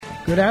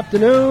Good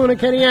afternoon,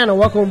 Acadiana.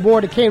 Welcome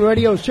aboard the KANE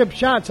Radio Chip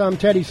Shots. I'm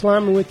Teddy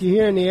Sliman with you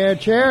here in the air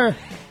chair.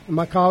 And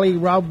my colleague,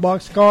 Ralph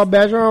Boxcar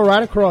Bergeron,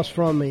 right across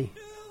from me.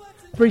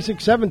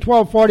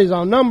 367-1240 is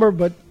our number,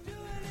 but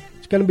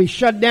it's going to be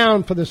shut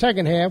down for the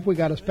second half. We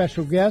got a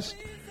special guest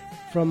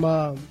from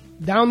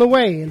down the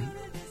way. And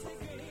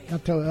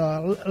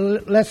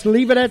let's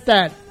leave it at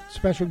that.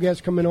 Special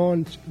guest coming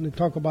on to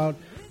talk about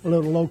a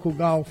little local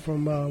golf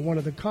from one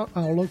of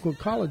our local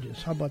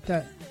colleges. How about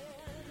that?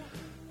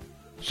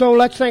 So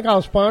let's thank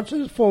our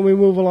sponsors before we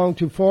move along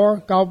too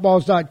far.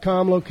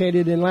 Golfballs.com,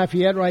 located in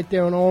Lafayette, right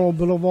there on Arnold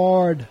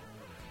Boulevard.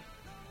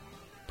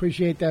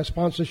 Appreciate that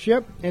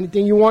sponsorship.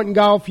 Anything you want in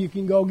golf, you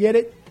can go get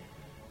it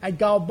at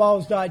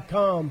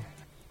golfballs.com.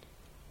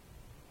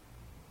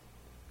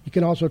 You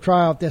can also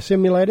try out their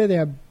simulator. They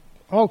have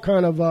all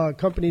kind of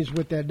companies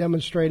with their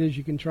demonstrators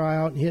you can try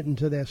out and hit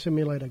into their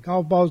simulator.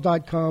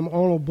 Golfballs.com,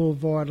 Arnold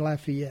Boulevard,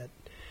 Lafayette.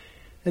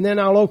 And then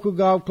our local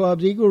golf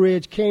clubs, Eagle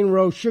Ridge, Cane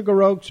Row,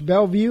 Sugar Oaks,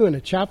 Bellevue, and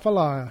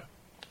Atchafalaya.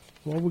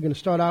 Well, we're going to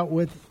start out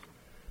with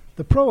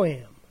the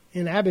Pro-Am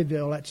in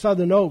Abbeville at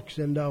Southern Oaks.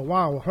 And,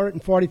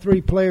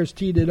 143 players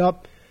teed it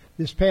up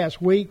this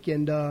past week.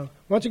 And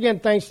once again,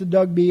 thanks to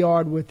Doug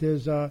Beard with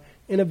his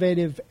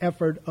innovative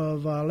effort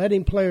of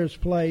letting players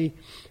play.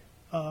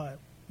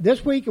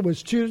 This week it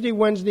was Tuesday,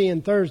 Wednesday,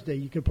 and Thursday.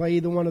 You could play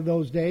either one of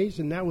those days,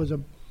 and that was a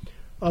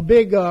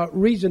big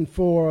reason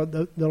for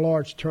the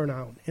large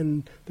turnout.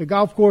 And the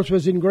golf course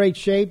was in great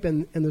shape,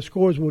 and the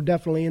scores will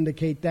definitely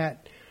indicate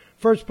that.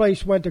 First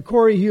place went to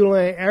Corey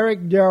Hewlin,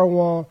 Eric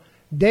Derwan,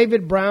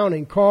 David Brown,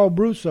 and Carl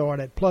Broussard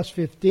at plus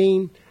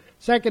 15.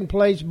 Second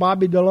place,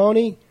 Bobby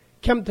Deloney,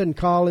 Kempton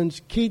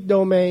Collins, Keith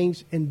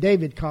Dominguez, and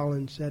David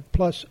Collins at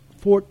plus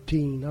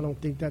 14. I don't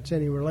think that's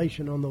any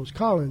relation on those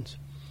Collins.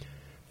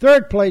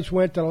 Third place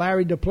went to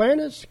Larry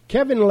Duplantis,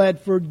 Kevin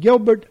Ledford,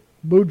 Gilbert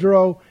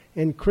Boudreau,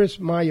 and Chris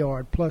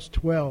Maillard, plus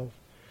 12.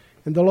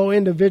 And the low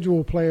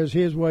individual players,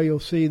 here's where you'll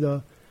see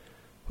how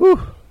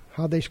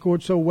they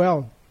scored so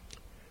well.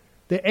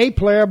 The A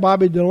player,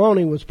 Bobby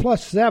Deloney, was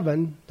plus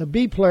 7. The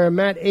B player,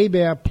 Matt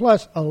Hebert,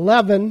 plus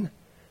 11.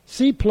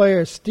 C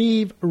player,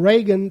 Steve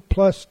Reagan,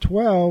 plus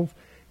 12.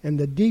 And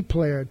the D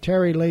player,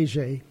 Terry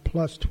Leger,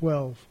 plus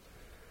 12.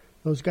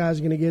 Those guys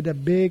are going to get a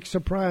big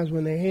surprise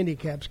when their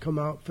handicaps come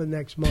out for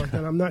next month.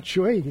 And I'm not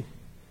sure.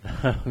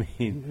 I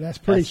mean, that's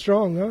pretty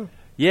strong, huh?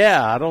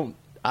 Yeah,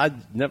 I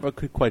never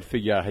could quite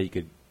figure out how you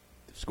could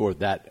score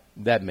that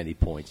many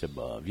points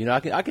above. You know,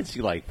 I can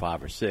see like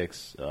 5 or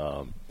 6.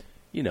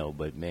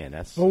 But man,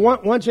 that's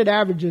once it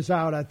averages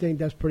out, I think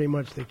that's pretty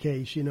much the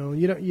case. You know,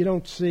 you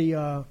don't see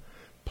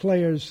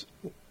players,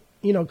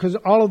 because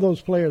all of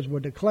those players were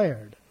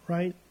declared,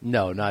 right?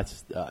 No, not.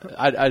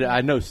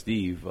 I know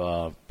Steve.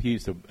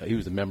 He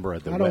was a member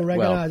of the. I don't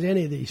recognize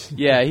any of these.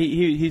 Yeah,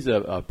 he's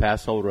a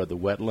pass holder of the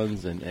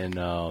Wetlands,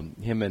 and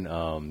him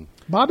and.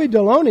 Bobby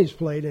Deloney's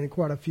played in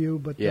quite a few,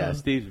 but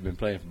Steve's been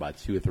playing for about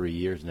 2 or 3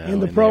 years now. In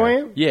the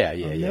Pro-Am? Yeah.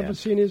 I've never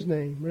seen his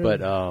name. Really.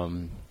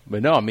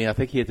 But no, I mean, I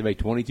think he had to make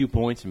 22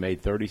 points and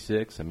made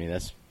 36. I mean,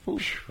 that's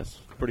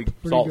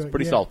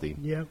pretty salty.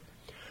 Yeah.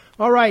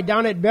 All right,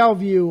 down at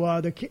Bellevue,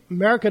 the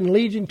American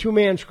Legion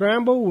two-man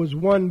scramble was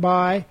won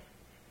by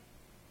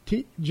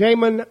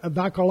Jamin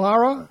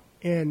Vacalara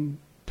and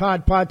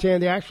Todd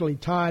Patan. They actually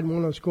tied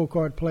one of the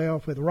scorecard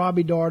playoff with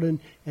Robbie Darden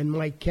and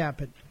Mike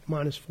Caput,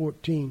 minus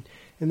 14.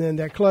 And then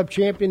their club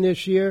champion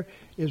this year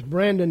is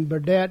Brandon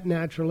Burdett,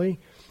 naturally.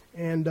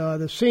 And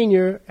the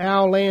senior,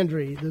 Al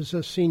Landry, is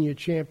a senior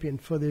champion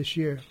for this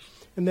year.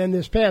 And then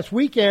this past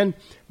weekend,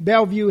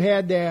 Bellevue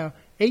had their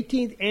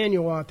 18th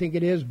annual, I think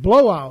it is,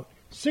 blowout.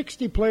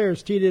 60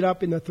 players teed it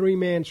up in the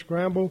three-man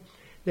scramble.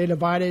 They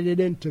divided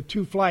it into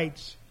 2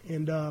 flights.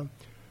 And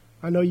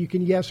I know you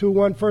can guess who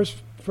won first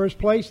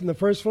place in the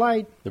first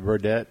flight. The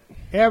Burdett.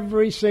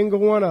 Every single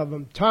one of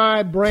them.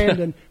 Ty,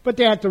 Brandon, but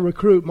they had to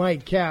recruit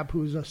Mike Cap,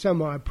 who's a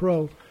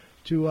semi-pro,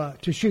 to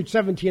shoot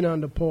 17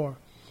 under par.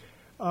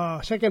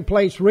 Second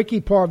place,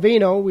 Ricky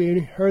Parvino. We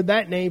heard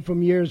that name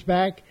from years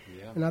back.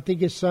 Yeah. And I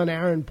think his son,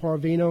 Aaron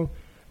Parvino,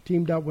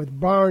 teamed up with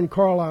Byron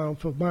Carlisle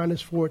for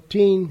minus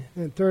 14.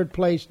 And third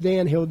place,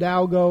 Dan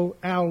Hidalgo,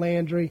 Al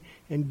Landry,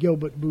 and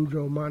Gilbert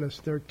Boudreau, minus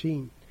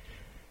 13.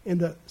 In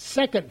the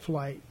second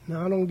flight,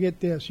 now I don't get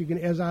this. You can,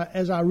 as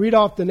I read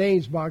off the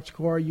names,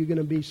 Boxcar, you're going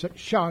to be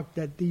shocked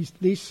that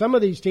some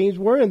of these teams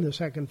were in the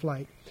second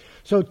flight.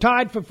 So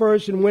tied for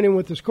first and winning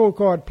with the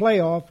scorecard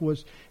playoff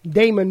was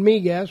Damon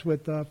Miguez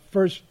with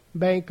First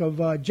Bank of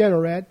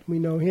Jeanneret. We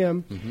know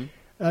him. Mm-hmm.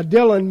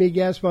 Dylan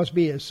Miguez must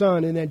be his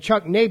son, and then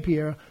Chuck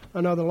Napier,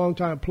 another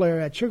longtime player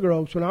at Sugar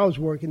Oaks when I was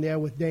working there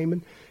with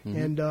Damon,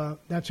 and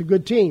that's a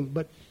good team.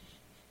 But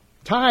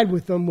tied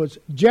with them was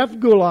Jeff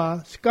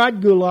Goulart, Scott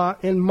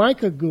Goulart, and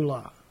Micah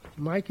Goulart.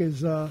 Mike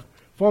is a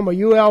former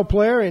UL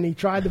player, and he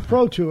tried the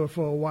Pro Tour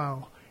for a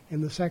while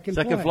in the second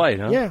flight,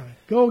 huh? Yeah.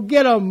 Go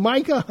get him,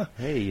 Micah.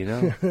 Hey,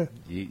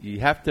 you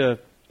have to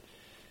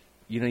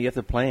you have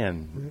to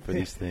plan for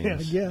these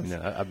things. Yeah,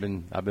 yes.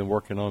 I've been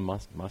working on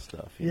my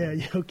stuff. Yeah,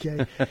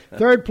 okay.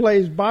 Third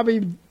place,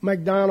 Bobby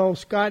McDonald,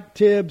 Scott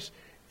Tibbs,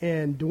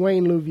 and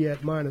Dwayne Louvier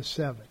at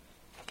 -7.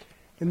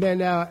 And then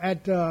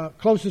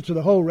closest to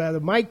the hole, rather,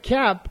 Mike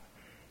Cap,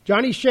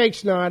 Johnny Shake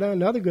Snyder,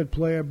 another good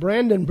player,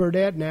 Brandon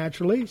Burdett,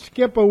 naturally,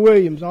 Skipper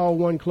Williams, all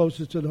one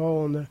closest to the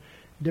hole on the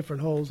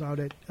different holes out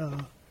at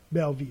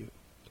Bellevue.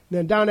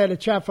 Then down at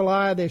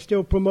Atchafalaya, they're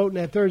still promoting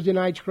their Thursday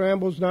night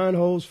scrambles, 9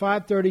 holes,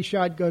 5:30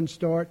 shotgun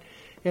start.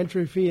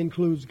 Entry fee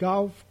includes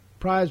golf,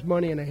 prize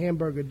money, and a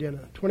hamburger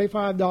dinner.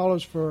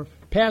 $25 for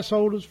pass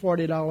holders,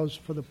 $40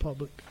 for the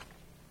public.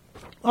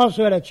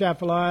 Also at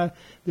Atchafalaya,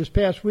 this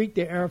past week,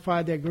 they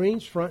aerified their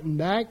greens front and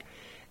back.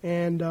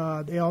 And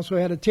they also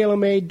had a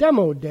tailor-made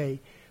demo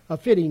day, a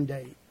fitting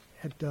day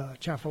at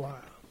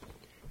Atchafalaya.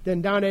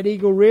 Then down at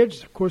Eagle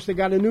Ridge, of course, they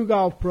got a new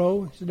golf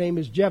pro. His name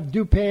is Jeff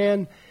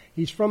Dupan.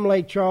 He's from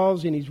Lake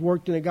Charles, and he's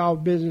worked in the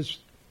golf business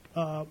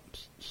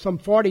some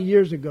 40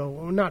 years ago.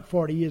 Well, not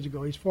 40 years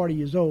ago. He's 40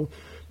 years old,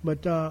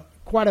 but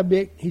quite a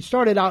bit. He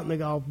started out in the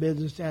golf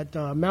business at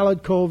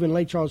Mallard Cove and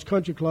Lake Charles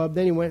Country Club.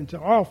 Then he went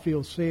into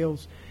oil-field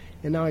sales,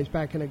 and now he's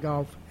back in the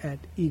golf at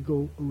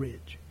Eagle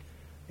Ridge.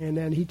 And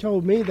then he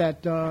told me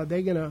that they're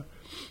going to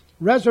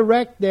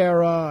resurrect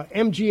their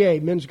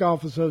MGA, Men's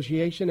Golf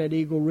Association, at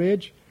Eagle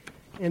Ridge.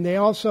 And they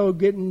also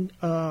getting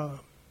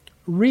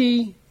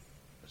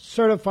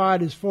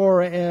re-certified as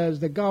far as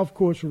the golf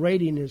course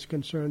rating is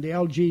concerned. The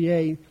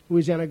LGA,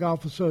 Louisiana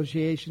Golf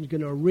Association, is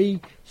going to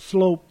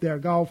re-slope their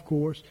golf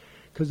course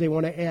because they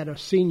want to add a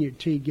senior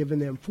tee, giving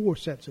them 4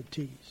 sets of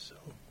tees. So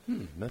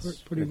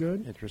that's pretty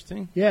good.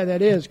 Interesting. Yeah,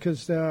 that is,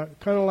 because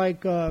kind of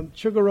like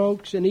Sugar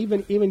Oaks and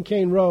even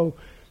Cane Row,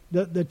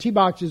 the tee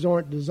boxes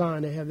aren't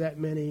designed to have that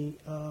many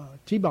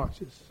tee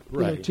boxes.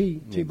 Right. Tee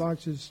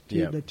boxes,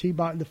 Yep.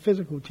 the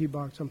physical tee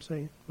box, I'm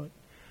saying. But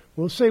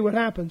we'll see what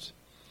happens.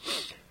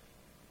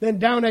 Then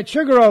down at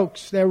Sugar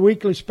Oaks, their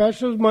weekly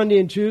specials, Monday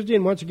and Tuesday.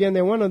 And once again,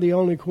 they're one of the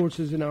only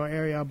courses in our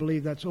area, I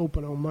believe, that's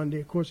open on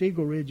Monday. Of course,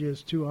 Eagle Ridge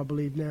is too, I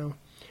believe, now.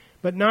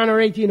 But 9 or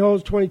 18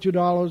 holes,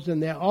 $22.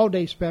 And their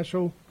all-day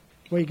special,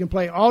 where you can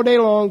play all day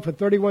long for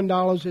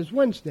 $31, is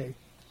Wednesday.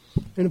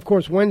 And, of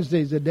course,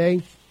 Wednesday's the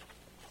day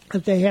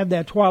that they have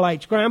that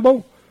Twilight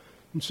Scramble.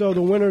 And so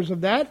the winners of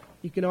that,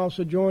 you can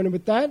also join them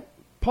with that.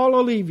 Paul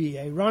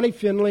Olivier, Ronnie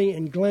Finley,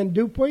 and Glenn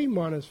Dupuy,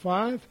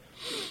 -5.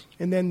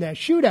 And then that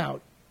shootout,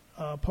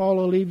 Paul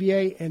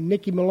Olivier and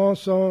Nicky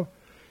Melanson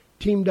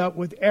teamed up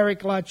with Eric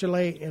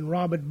Lachelet and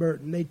Robert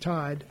Burton. They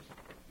tied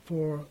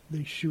for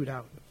the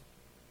shootout.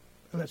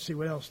 And let's see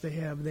what else they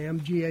have. The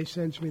MGA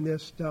sends me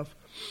this stuff.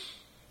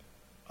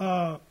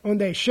 On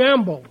their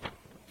Shamble,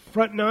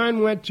 front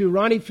 9 went to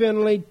Ronnie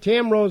Finley,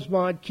 Tam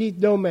Rosemont, Keith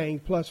Domingue,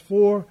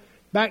 +4.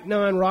 Back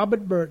 9,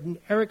 Robert Burton,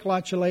 Eric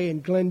Lachelet,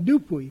 and Glenn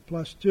Dupuy,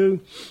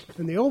 +2.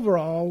 And the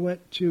overall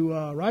went to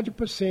Roger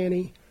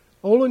Pisani,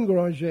 Olin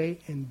Granger,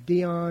 and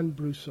Dion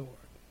Broussard.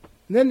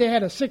 And then they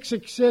had a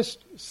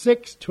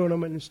 6-6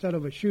 tournament instead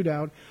of a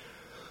shootout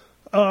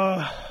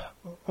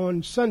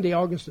on Sunday,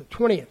 August the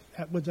 20th.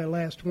 That was their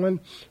last one.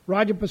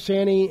 Roger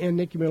Pisani and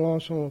Nicky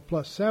Melanson were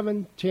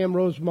 +7. Tam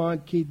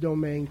Rosemont, Keith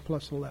Domingue,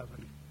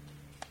 +11.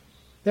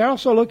 They're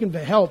also looking for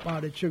help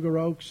out at Sugar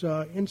Oaks,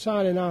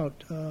 inside and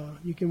out.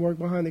 You can work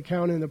behind the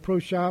counter in the pro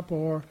shop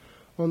or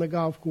on the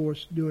golf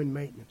course doing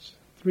maintenance.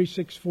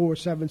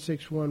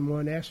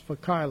 364-7611. Ask for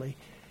Kylie.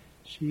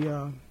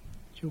 She'll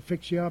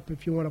fix you up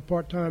if you want a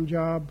part-time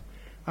job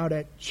out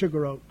at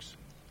Sugar Oaks.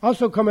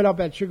 Also coming up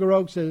at Sugar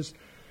Oaks is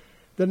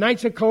the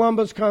Knights of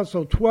Columbus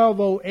Council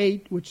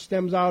 1208, which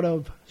stems out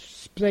of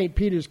St.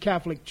 Peter's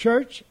Catholic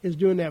Church, is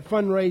doing their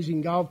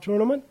fundraising golf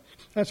tournament.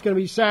 That's going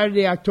to be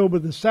Saturday, October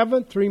the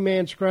 7th,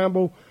 3-man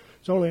scramble.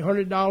 It's only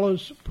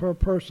 $100 per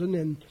person.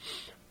 And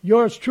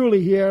yours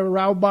truly here,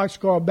 Raul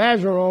Boxcar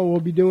Bergeron, will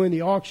be doing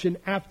the auction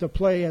after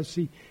play, as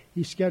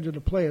he's scheduled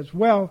to play as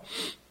well,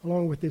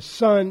 along with his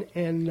son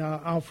and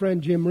our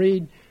friend Jim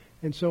Reed.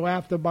 And so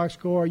after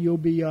Boxcar, you'll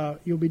be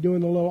doing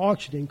the little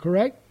auctioning,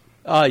 correct?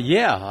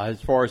 Yeah, as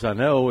far as I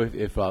know,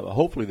 if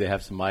hopefully they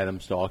have some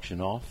items to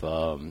auction off.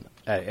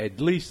 At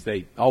least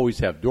they always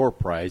have door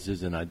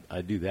prizes, and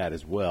I do that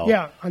as well.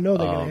 Yeah, I know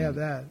they're going to have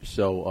that.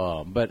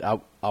 So, but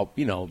I'll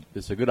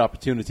it's a good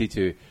opportunity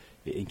to,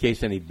 in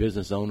case any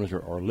business owners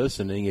are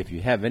listening, if you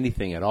have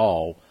anything at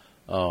all,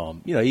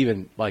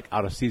 even like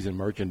out of season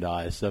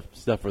merchandise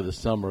stuff for the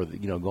summer,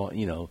 that you want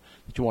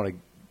to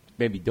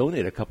maybe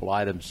donate a couple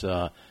items.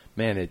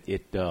 Man,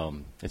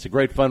 it's a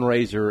great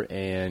fundraiser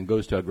and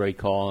goes to a great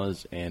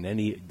cause, and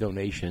any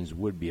donations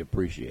would be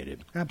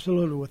appreciated.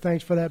 Absolutely. Well,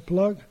 thanks for that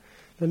plug.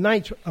 The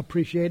Knights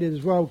appreciate it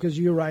as well, because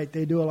you're right,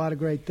 they do a lot of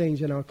great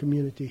things in our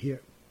community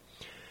here.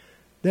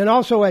 Then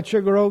also at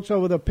Sugar Oaks,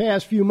 over the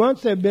past few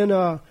months, there have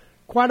been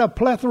quite a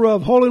plethora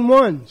of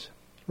hole-in-ones.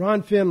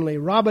 Ron Finley,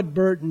 Robert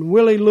Burton,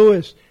 Willie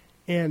Lewis,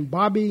 and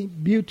Bobby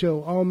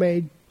Buto all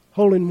made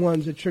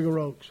hole-in-ones at Sugar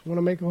Oaks. Want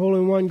to make a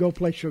hole-in-one? Go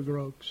play Sugar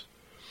Oaks.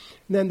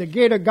 And then the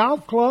Gator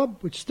Golf Club,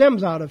 which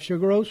stems out of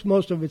Sugar Oaks,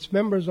 most of its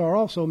members are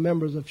also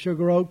members of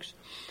Sugar Oaks,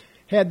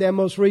 had their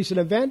most recent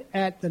event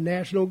at the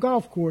National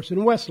Golf Course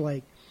in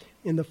Westlake.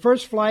 In the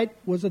first flight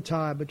was a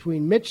tie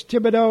between Mitch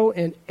Thibodeau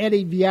and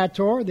Eddie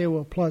Viator. They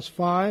were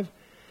 +5.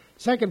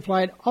 Second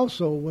flight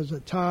also was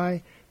a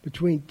tie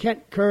between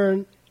Kent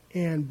Kern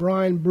and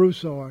Brian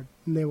Broussard,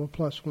 and they were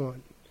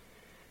 +1.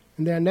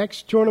 And their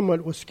next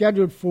tournament was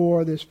scheduled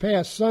for this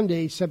past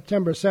Sunday,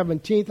 September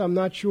 17th. I'm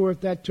not sure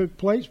if that took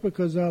place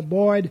because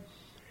Boyd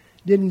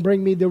didn't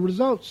bring me the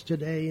results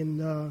today.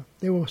 And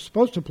they were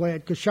supposed to play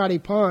at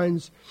Coshawty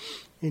Pines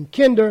in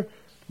Kinder,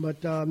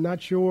 but I'm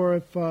not sure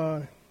if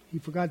he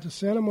forgot to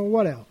send them or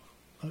what else.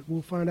 But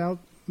we'll find out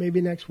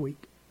maybe next week.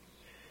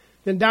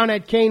 Then down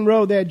at KANE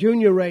Road, their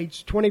junior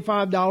rates,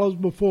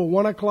 $25 before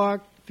 1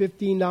 o'clock,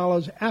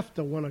 $15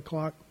 after 1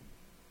 o'clock.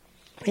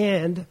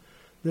 And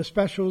the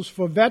specials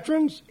for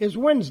veterans is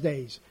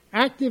Wednesdays.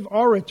 Active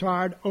or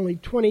retired, only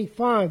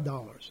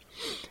 $25.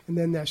 And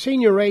then the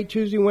senior rate,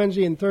 Tuesday,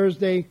 Wednesday, and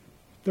Thursday,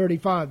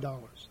 $35.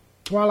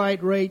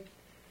 Twilight rate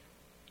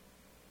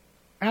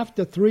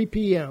after 3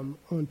 p.m.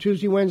 on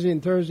Tuesday, Wednesday,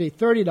 and Thursday,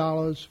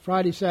 $30.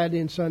 Friday, Saturday,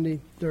 and Sunday,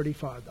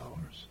 $35.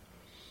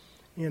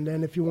 And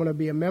then if you want to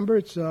be a member,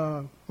 it's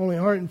only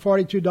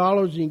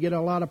 $142, and you get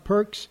a lot of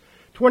perks.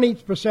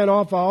 20%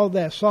 off all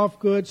their soft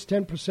goods,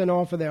 10%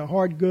 off of their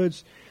hard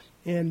goods.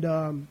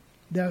 And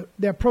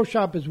their pro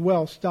shop is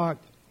well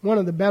stocked, one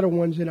of the better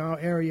ones in our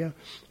area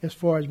as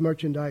far as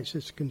merchandise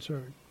is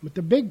concerned. But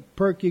the big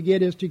perk you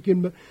get is you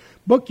can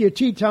book your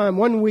tee time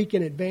 1 week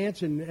in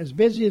advance, and as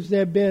busy as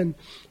they've been,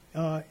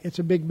 it's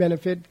a big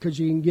benefit because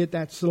you can get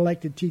that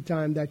selected tee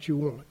time that you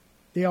want.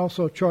 They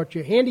also chart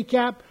your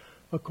handicap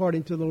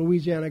according to the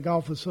Louisiana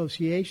Golf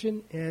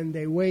Association, and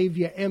they waive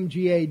your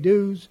MGA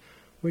dues,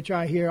 which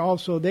I hear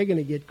also they're going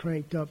to get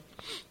cranked up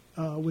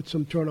with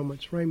some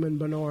tournaments. Raymond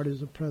Bernard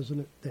is the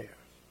president there.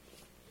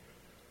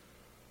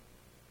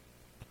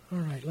 All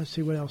right, let's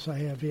see what else I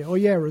have here. Oh,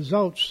 yeah,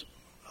 results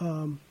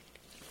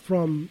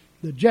from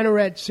the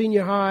Jeanerette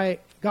Senior High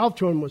Golf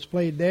Tournament was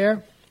played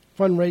there.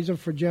 Fundraiser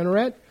for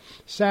Jeanerette.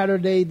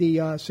 Saturday the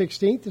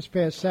 16th, this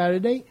past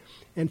Saturday.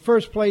 And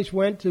first place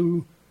went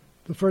to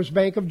the First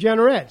Bank of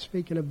Jeanerette.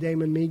 Speaking of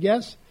Damon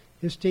Miguez,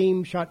 his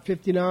team shot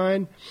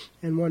 59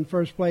 and won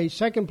first place.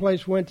 Second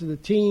place went to the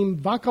team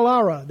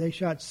Bacalara. They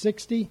shot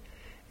 60.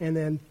 And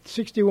then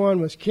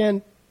 61 was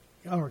Kekendall,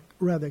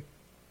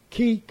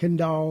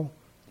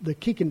 the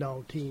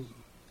Kekendall team,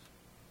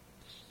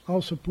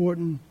 all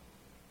supporting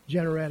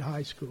Jeanerette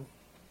High School.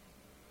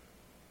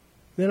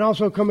 Then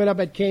also coming up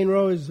at KANE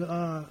Row is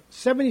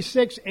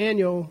 76th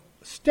annual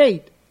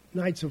state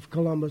Knights of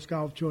Columbus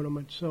Golf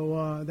Tournament.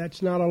 So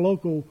that's not a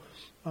local,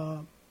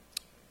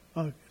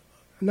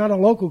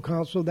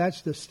 council.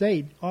 That's the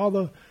state. All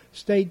the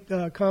state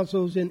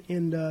councils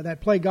in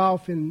that play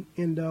golf in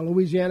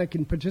Louisiana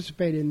can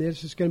participate in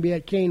this. It's going to be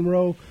at KANE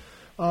Row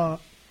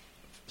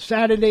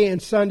Saturday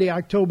and Sunday,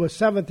 October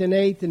 7th and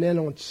 8th, and then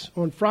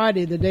on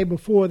Friday, the day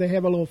before, they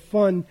have a little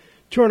fun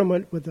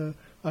tournament with a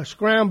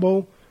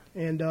scramble,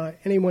 and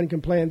anyone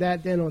can play in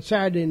that. Then on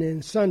Saturday and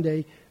then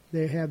Sunday,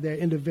 they have their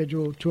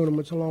individual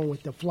tournaments along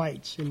with the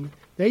flights, and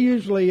they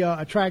usually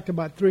attract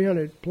about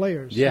 300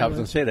 players. Yeah, so I was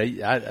going to say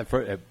that.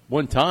 At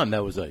one time,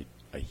 that was a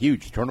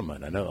huge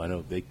tournament. I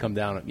know they come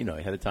down,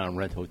 ahead of time,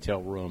 rent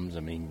hotel rooms.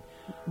 I mean,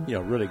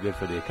 really good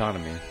for the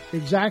economy.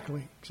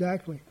 Exactly.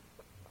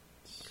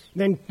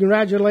 Then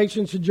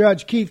congratulations to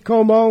Judge Keith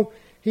Como.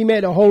 He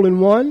made a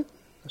hole-in-one.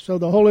 So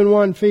the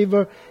hole-in-one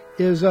fever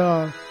is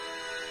coming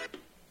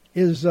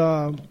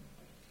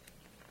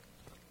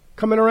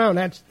around.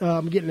 That's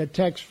I'm getting a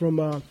text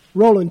from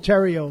Roland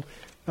Terrio,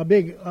 a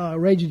big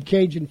Raging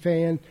Cajun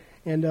fan,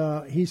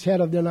 and he's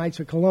head of the Knights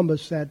of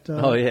Columbus.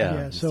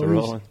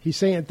 So he's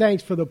saying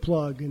thanks for the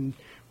plug, and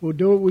we'll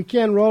do what we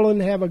can,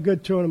 Roland, have a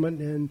good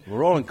tournament. And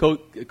Roland,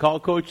 call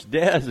Coach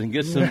Daz and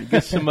get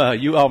some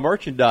UL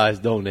merchandise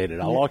donated.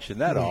 I'll auction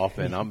that off,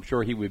 and I'm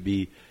sure he would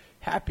be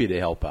happy to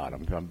help out.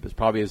 It's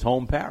probably his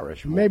home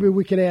parish. Maybe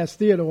we could ask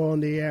Theodore on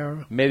the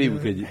air. Maybe we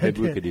could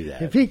do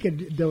that if he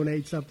could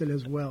donate something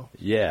as well.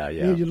 Yeah.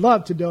 You'd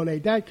love to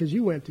donate that because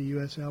you went to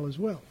USL as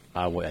well.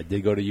 I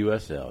did go to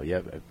USL.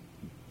 Yeah.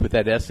 Put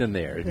that S in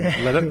there.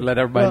 Let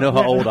everybody know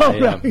how old I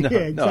am.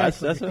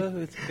 It's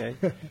okay.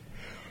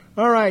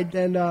 All right,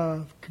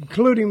 and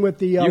concluding with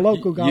the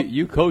local golf.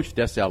 You coached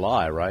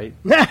SLI, right?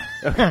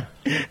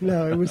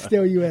 No, it was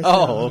still USL.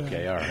 Oh,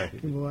 okay, all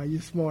right. Boy, you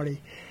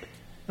smarty.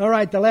 All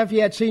right, the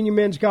Lafayette Senior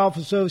Men's Golf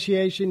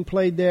Association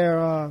played they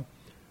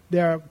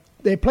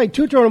played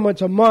two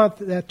tournaments a month.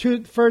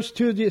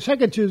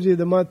 Second Tuesday of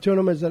the month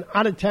tournament is an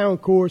out-of-town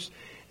course,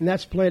 and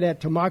that's played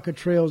at Tamaka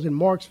Trails in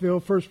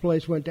Marksville. First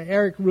place went to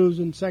Eric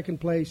Rusin. Second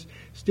place,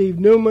 Steve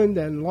Newman.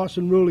 Then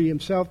Lawson Ruley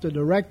himself, the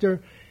director,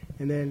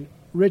 and then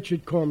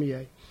Richard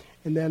Cormier.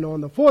 And then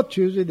on the fourth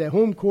Tuesday, the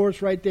home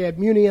course right there at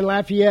Muni and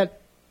Lafayette,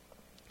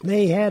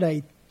 they had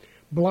a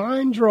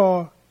blind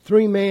draw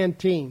three-man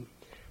team.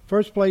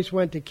 First place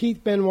went to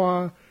Keith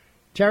Benoit,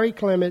 Terry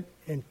Clement,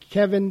 and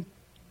Kevin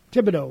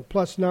Thibodeau,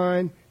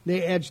 +9.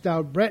 They edged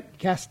out Brett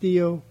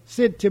Castillo,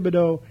 Sid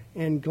Thibodeau,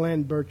 and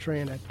Glenn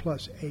Bertrand at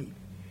 +8.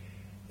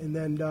 And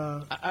then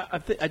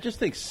I just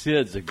think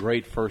Sid's a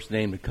great first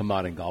name to come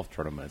out in golf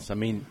tournaments. I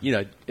mean,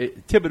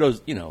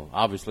 Thibodeau's,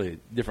 obviously a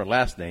different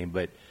last name,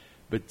 but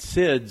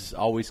Sid's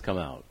always come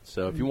out.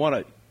 So if you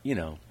want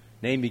to,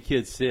 Name your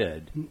kid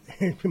Sid.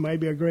 He might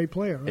be a great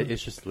player. Right?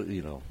 It's just, a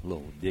little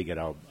dig at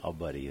our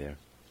buddy there.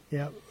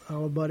 Yeah,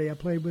 our buddy. I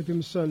played with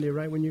him Sunday.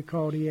 Right when you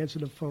called, he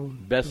answered the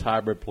phone. Best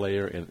hybrid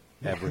player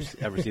ever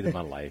seen in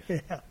my life.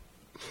 Yeah.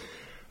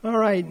 All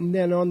right, and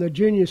then on the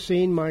junior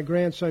scene, my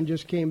grandson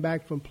just came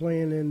back from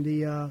playing in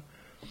the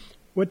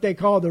what they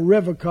call the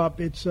River Cup.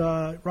 It's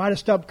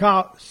Ryder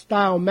Cup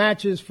style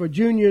matches for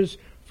juniors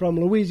from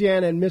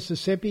Louisiana and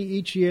Mississippi.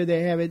 Each year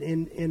they have it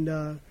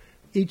in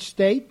each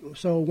state.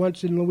 So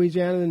once in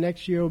Louisiana, the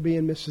next year will be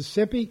in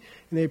Mississippi,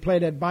 and they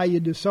played at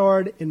Bayou du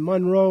Sard in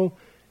Monroe.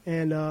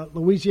 And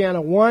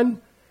Louisiana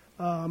won.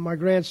 My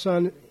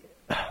grandson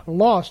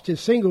lost his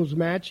singles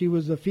match. He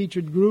was the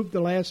featured group.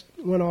 The last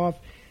went off.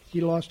 He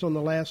lost on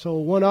the last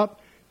hole. One up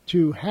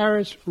to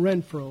Harris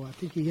Renfro. I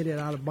think he hit it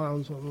out of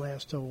bounds on the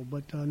last hole.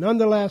 But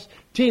nonetheless,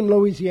 Team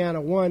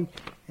Louisiana won,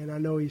 and I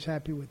know he's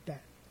happy with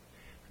that.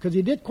 Because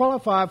he did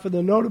qualify for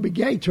the Notre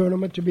Dame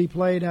tournament to be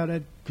played out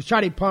at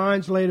Coshocton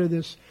Pines later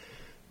this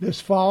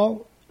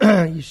fall.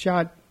 He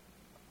shot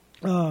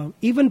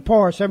even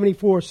par,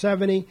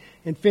 74-70,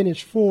 and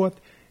finished fourth,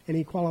 and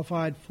he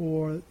qualified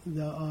for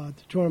the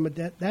tournament.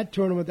 That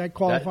tournament, that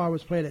qualifier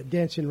was played at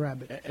Dancing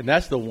Rabbit. And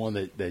that's the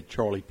one that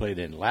Charlie played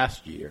in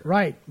last year.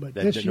 Right, but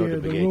this year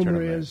the rumor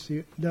tournament.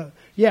 is,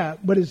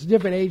 but it's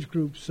different age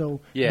groups. So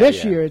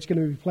this year it's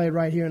going to be played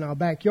right here in our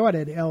backyard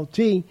at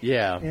LT.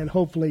 Yeah. And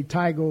hopefully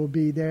Tiger will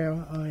be there.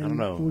 And I don't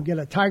know. We'll get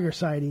a Tiger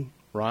sighting.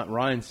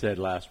 Ryan said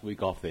last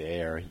week off the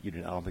air, I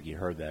don't think you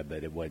heard that,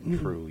 but it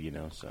wasn't true,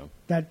 so.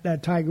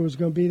 That Tiger was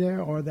going to be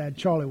there, or that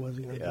Charlie was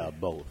going to be there?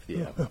 Both,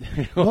 yeah.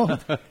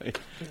 Both.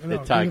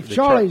 If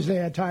Charlie's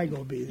there, Tiger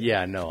will be there.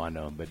 Yeah, I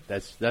know, but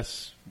that's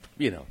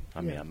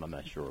I'm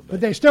not sure.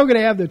 But they're still going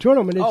to have the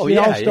tournament. It's the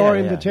All-Star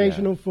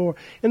Invitational for,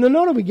 and the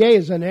Notre Dame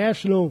is a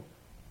national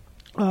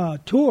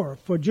tour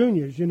for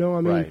juniors,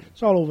 Right.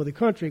 It's all over the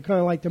country, kind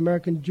of like the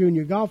American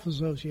Junior Golf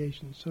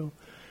Association. So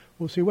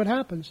we'll see what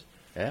happens.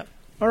 Yeah.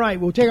 All right,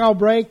 we'll take our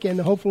break, and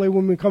hopefully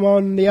when we come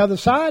on the other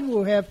side,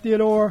 we'll have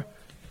Theodore,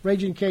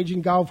 Raging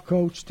Cajun golf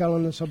coach,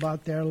 telling us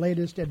about their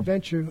latest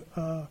adventure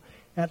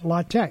at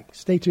La Tech.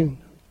 Stay tuned.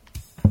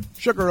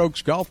 Sugar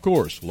Oaks Golf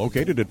Course,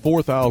 located at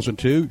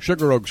 4002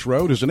 Sugar Oaks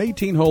Road, is an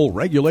 18-hole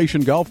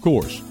regulation golf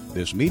course.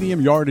 This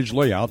medium yardage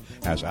layout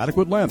has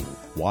adequate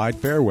length, wide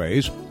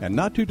fairways, and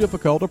not too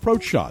difficult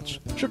approach shots.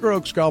 Sugar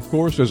Oaks Golf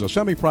Course is a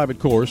semi-private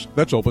course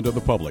that's open to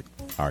the public.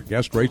 Our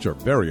guest rates are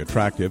very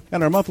attractive,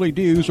 and our monthly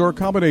dues are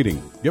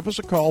accommodating. Give us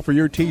a call for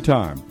your tee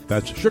time.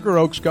 That's Sugar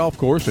Oaks Golf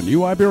Course in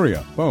New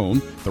Iberia.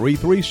 Phone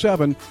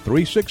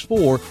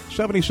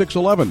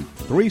 337-364-7611.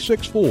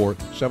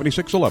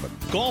 364-7611.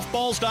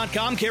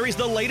 Golfballs.com carries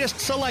the latest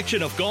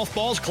selection of golf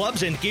balls,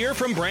 clubs, and gear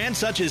from brands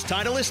such as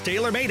Titleist,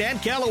 TaylorMade, and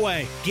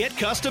Callaway. Get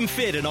custom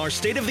fit in our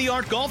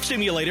state-of-the-art golf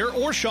simulator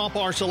or shop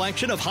our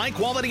selection of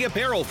high-quality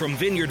apparel from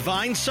Vineyard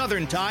Vine,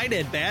 Southern Tide,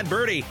 and Bad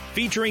Birdie.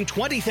 Featuring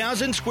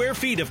 20,000 square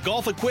feet of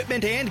golf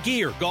equipment and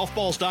gear,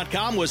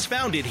 Golfballs.com was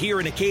founded here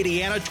in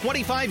Acadiana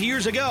 25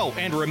 years ago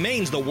and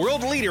remains the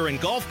world leader in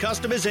golf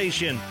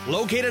customization.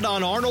 Located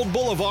on Arnold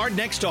Boulevard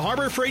next to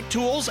Harbor Freight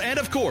Tools and,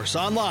 of course,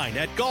 online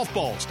at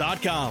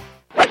Golfballs.com.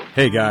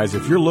 Hey guys,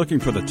 if you're looking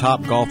for the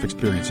top golf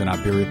experience in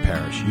Iberia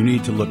Parish, you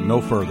need to look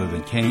no further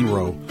than KANE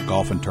Row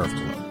Golf and Turf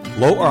Club.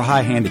 Low or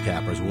high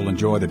handicappers will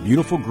enjoy the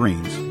beautiful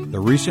greens, the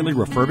recently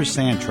refurbished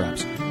sand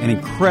traps, and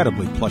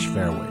incredibly plush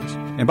fairways.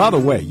 And by the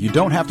way, you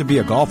don't have to be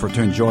a golfer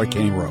to enjoy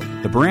KANE Row.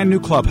 The brand new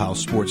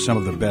clubhouse sports some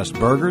of the best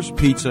burgers,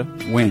 pizza,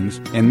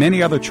 wings, and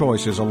many other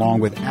choices,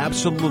 along with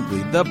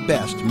absolutely the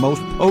best,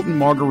 most potent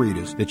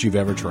margaritas that you've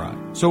ever tried.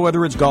 So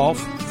whether it's golf,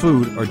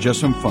 food, or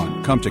just some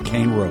fun, come to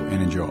KANE Row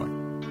and enjoy.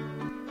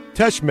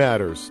 Tesh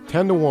Matters,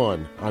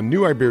 10-1 on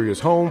New Iberia's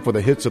home for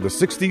the hits of the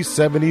 60s,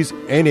 70s,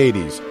 and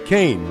 80s.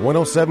 KANE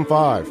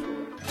 107.5.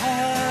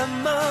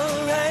 I'm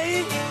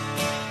alright,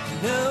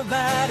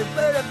 nobody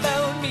but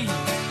about me.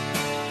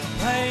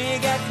 Why you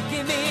got to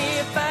give me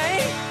a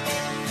fight?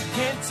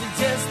 Can't you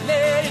just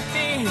let it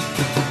be?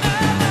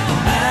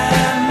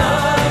 I'm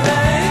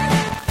alright,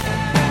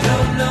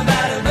 don't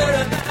nobody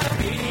but about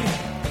me.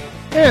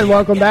 And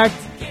welcome back.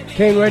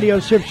 KANE Radio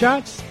Chip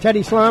Shots.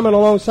 Teddy Sliman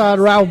alongside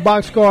Ralph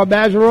Boxcar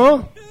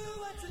Bergeron.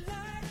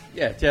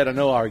 Yeah, Ted, I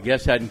know our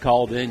guest hadn't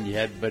called in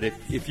yet, but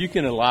if you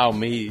can allow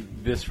me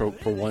this for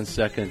 1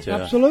 second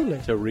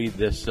to read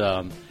this.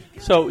 So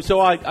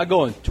I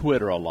go on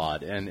Twitter a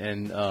lot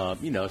and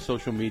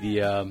social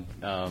media,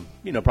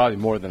 probably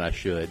more than I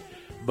should.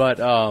 But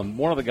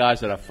one of the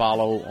guys that I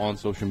follow on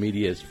social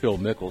media is Phil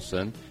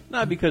Mickelson.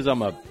 Not because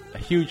I'm a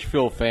huge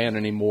Phil fan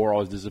anymore. I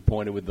was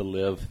disappointed with the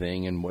live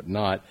thing and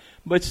whatnot.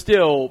 But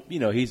still,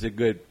 he's a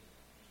good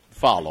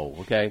follow,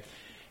 okay?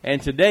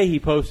 And today he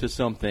posted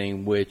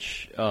something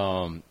which,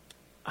 I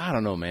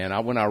don't know,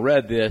 man. When I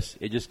read this,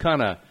 it just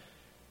kind of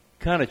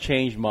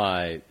changed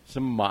some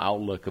of my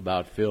outlook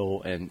about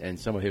Phil and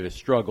some of his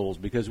struggles,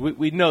 because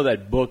we know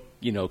that book,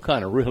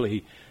 kind of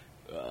really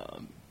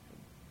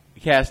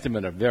cast him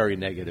in a very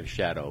negative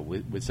shadow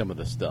with some of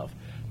the stuff.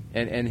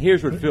 And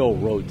here's what Phil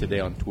wrote today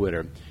on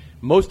Twitter.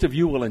 Most of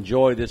you will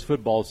enjoy this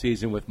football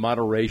season with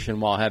moderation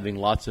while having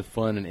lots of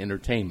fun and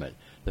entertainment.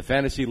 The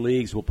fantasy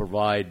leagues will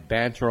provide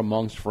banter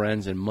amongst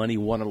friends, and money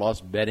won or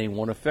lost betting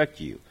won't affect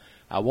you.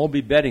 I won't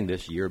be betting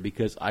this year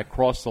because I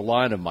crossed the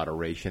line of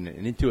moderation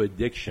and into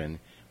addiction,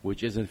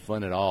 which isn't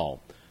fun at all.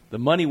 The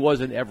money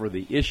wasn't ever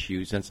the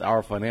issue since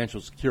our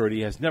financial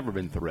security has never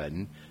been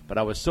threatened, but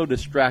I was so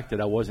distracted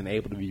I wasn't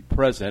able to be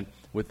present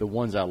with the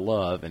ones I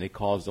love, and it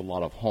caused a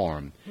lot of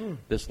harm.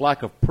 This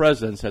lack of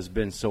presence has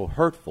been so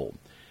hurtful.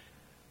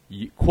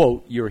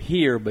 Quote, "You're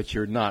here, but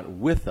you're not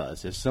with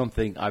us," is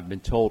something I've been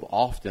told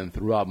often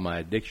throughout my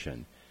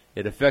addiction.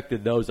 It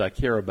affected those I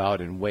care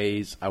about in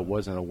ways I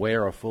wasn't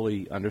aware or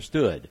fully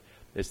understood.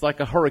 It's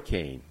like a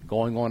hurricane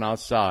going on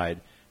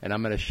outside, and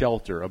I'm in a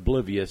shelter,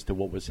 oblivious to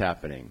what was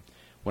happening.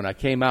 When I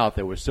came out,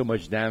 there was so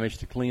much damage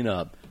to clean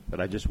up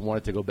that I just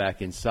wanted to go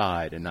back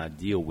inside and not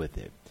deal with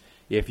it.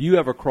 If you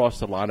ever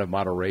cross the line of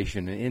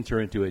moderation and enter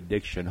into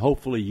addiction,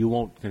 hopefully you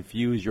won't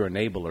confuse your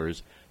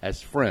enablers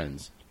as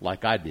friends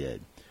like I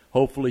did.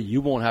 Hopefully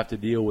you won't have to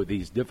deal with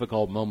these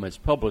difficult moments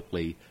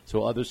publicly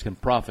so others can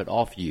profit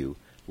off you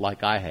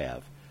like I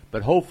have.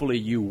 But hopefully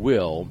you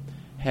will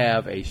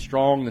have a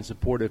strong and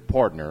supportive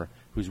partner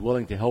who's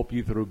willing to help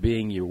you through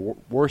being your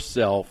worst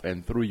self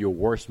and through your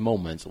worst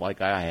moments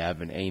like I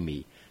have in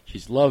Amy.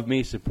 She's loved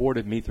me,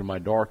 supported me through my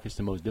darkest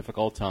and most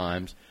difficult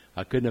times.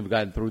 I couldn't have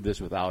gotten through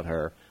this without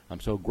her. I'm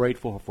so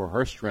grateful for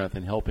her strength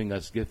in helping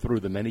us get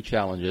through the many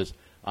challenges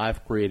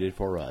I've created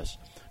for us.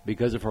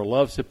 Because of her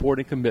love, support,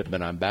 and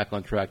commitment, I'm back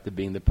on track to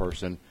being the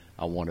person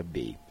I want to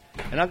be.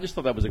 And I just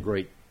thought that was a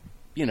great,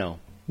 No,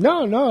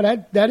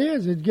 that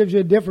is. It gives you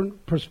a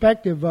different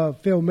perspective of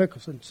Phil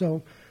Mickelson.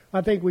 So I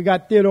think we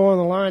got Theodore on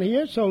the line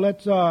here, so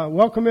let's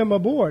welcome him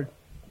aboard.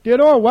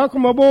 Theodore,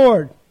 welcome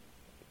aboard.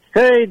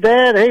 Hey,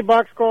 Dad. Hey,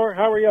 Boxcar.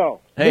 How are y'all?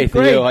 Hey,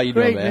 Theo, how you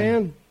doing,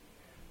 man?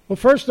 Well,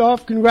 first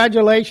off,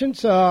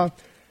 congratulations. We're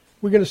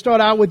going to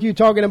start out with you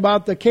talking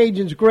about the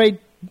Cajuns' great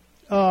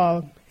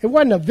it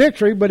wasn't a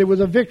victory, but it was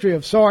a victory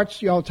of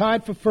sorts. Y'all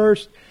tied for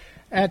first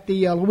at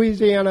the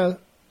Louisiana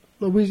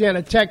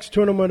Tech's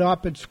tournament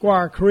up at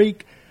Squire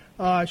Creek,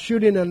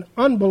 shooting an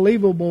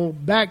unbelievable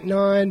back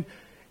nine.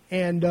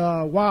 And,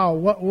 wow,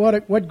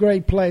 what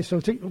great play.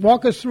 So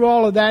walk us through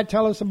all of that.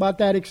 Tell us about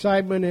that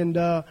excitement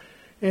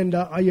and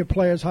your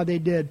players, how they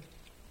did.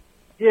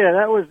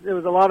 Yeah, it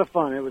was a lot of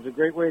fun. It was a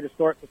great way to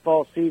start the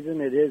fall season.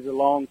 It is a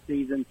long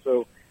season,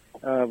 so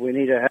we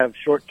need to have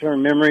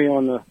short-term memory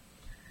on the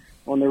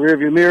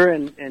rearview mirror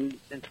and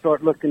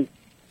start looking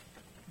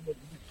this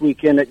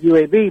weekend at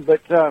UAB.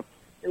 But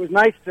it was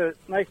nice to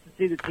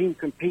see the team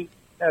compete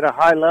at a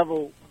high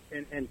level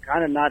and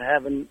kind of not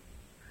having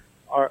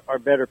our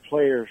better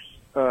players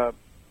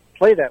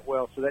play that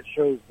well. So that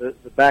shows the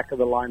back of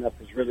the lineup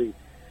has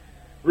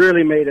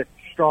really made a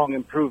strong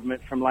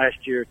improvement from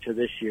last year to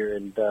this year,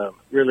 and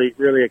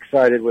really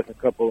excited with a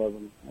couple of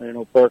them. I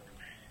know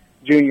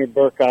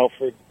Burke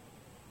Alfred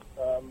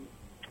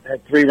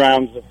had 3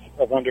 rounds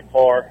of under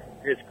par,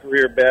 his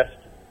career best,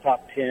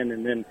 top 10,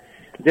 and then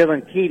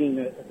Dylan Keating,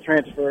 a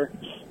transfer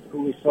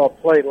who we saw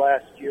play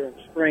last year in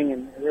spring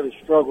and really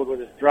struggled with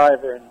his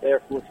driver and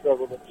therefore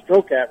struggled with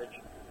stroke average.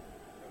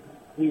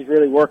 He's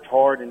really worked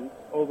hard and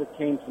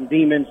overcame some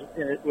demons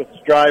with his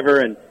driver,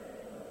 and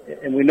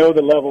we know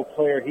the level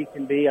player he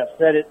can be. I've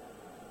said it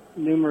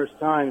numerous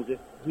times. If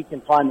he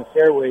can find the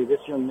fairway, this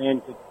young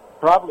man could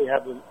probably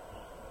have the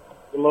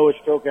lowest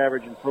stroke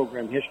average in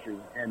program history.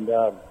 And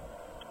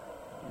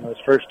his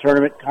first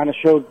tournament kind of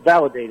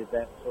validated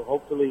that. So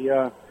hopefully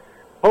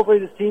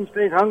this team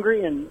stays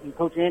hungry, and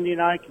Coach Andy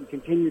and I can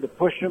continue to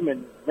push them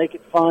and make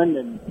it fun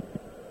and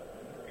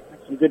have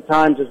some good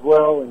times as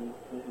well, and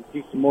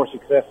see some more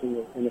success in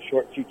the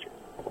short future.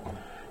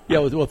 Yeah,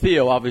 well,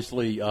 Theo,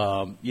 obviously,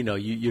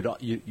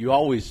 you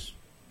always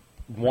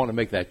want to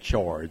make that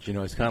charge.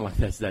 It's kind of like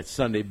that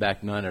Sunday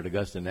back nine at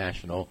Augusta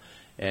National,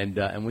 and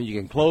when you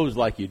can close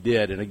like you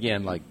did, and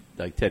again, like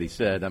Teddy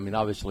said, I mean,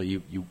 obviously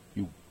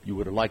you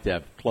would have liked to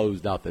have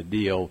closed out the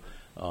deal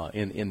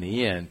in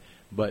the end,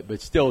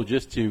 but still,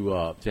 just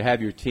to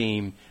have your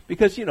team,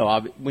 because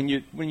when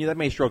you're that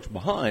many strokes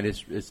behind,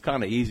 it's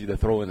kind of easy to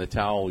throw in the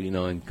towel,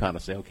 and kind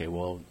of say, okay,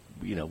 well,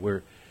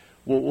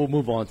 We'll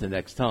move on to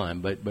next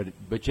time, but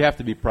you have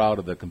to be proud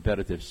of the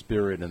competitive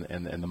spirit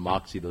and the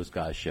moxie those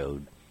guys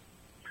showed.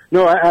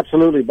 No,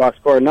 absolutely,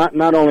 Boxcar.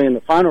 Not only in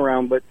the final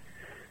round, but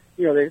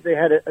they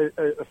had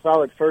a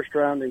solid first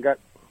round and got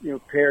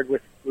paired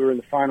with. We were in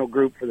the final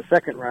group for the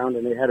second round,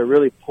 and they had a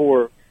really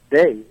poor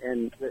day,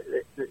 and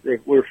they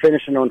were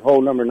finishing on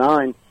hole number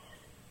 9,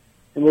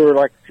 and we were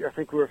I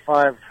think we were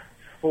 5-4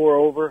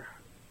 over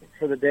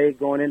for the day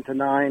going into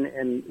 9,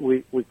 and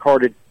we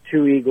carded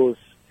 2 eagles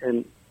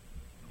and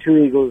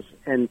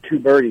 2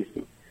 birdies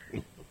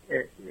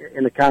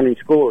in the counting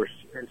scores,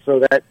 and so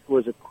that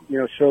was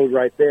showed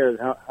right there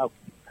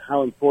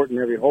how important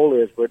every hole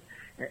is. But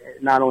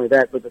not only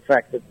that, but the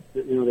fact that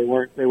they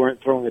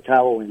weren't throwing the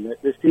towel in.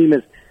 This team's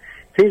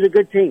a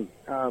good team,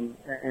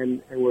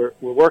 and we're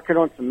working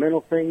on some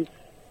mental things,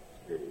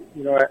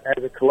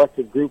 as a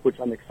collective group, which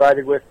I'm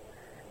excited with.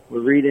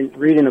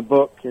 reading a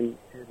book and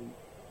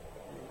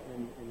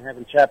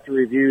having chapter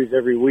reviews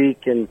every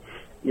week, and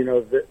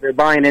they're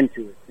buying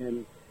into it.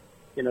 And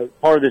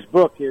part of this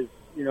book is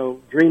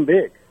dream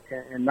big,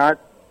 and not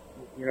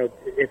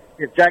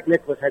if Jack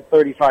Nicklaus had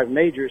 35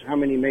 majors, how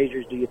many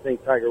majors do you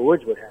think Tiger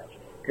Woods would have?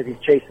 Because he's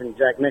chasing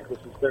Jack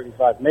Nicklaus's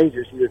 35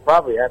 majors, he would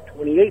probably have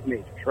 28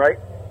 majors, right?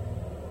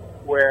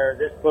 Where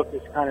this book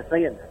is kind of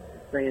saying that.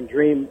 It's saying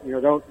dream,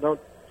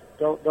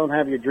 don't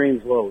have your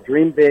dreams low.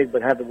 Dream big,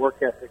 but have the work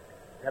ethic.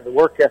 Have the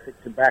work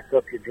ethic to back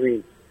up your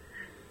dreams.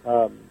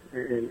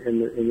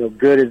 And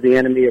good is the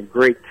enemy of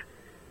great.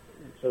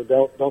 So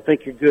don't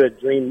think you're good.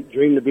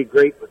 Dream to be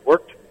great, but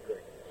work to be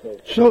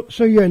great.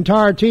 So your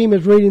entire team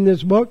is reading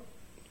this book?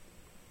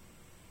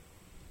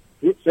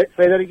 Say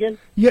that again?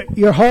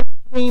 Your whole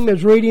team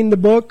is reading the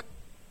book?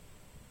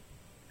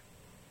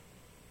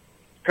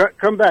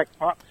 Come back,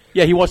 Pop.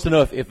 Yeah, he wants to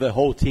know if the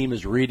whole team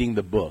is reading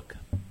the book.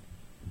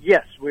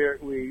 Yes,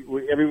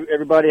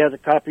 everybody has a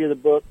copy of the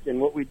book,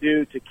 and what we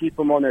do to keep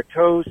them on their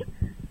toes,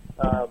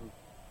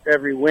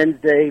 every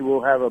Wednesday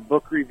we'll have a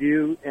book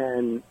review,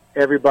 and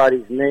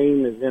everybody's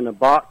name is in a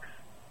box.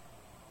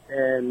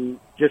 And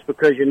just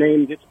because your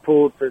name gets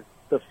pulled for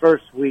the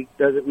first week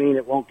doesn't mean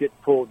it won't get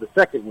pulled the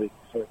second week.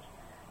 So it's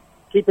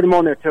keeping them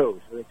on their toes.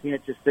 So they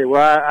can't just say,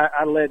 well,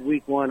 I led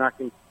week one, I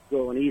can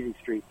go on easy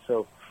street.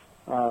 So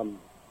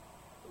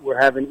we're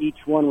having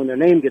each one, when their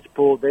name gets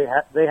pulled, they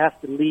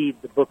have to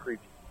lead the book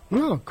review.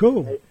 Oh,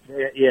 cool.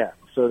 Yeah.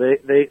 So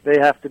they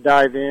have to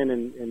dive in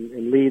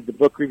and lead the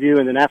book review.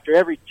 And then after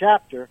every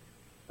chapter,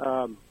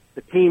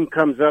 the team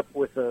comes up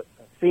with a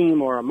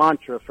theme or a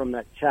mantra from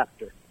that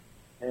chapter.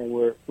 And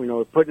we're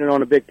putting it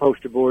on a big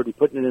poster board and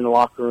putting it in the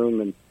locker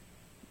room.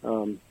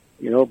 And,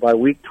 by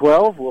week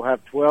 12, we'll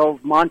have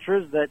 12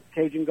 mantras that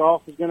Cajun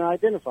Golf is going to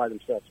identify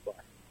themselves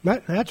by.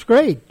 That's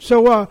great.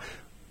 So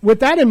with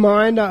that in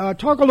mind,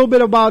 talk a little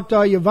bit about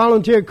your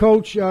volunteer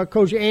coach,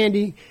 Coach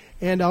Andy,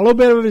 and a little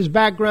bit of his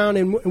background,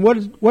 and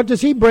what does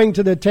he bring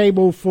to the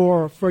table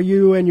for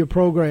you and your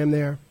program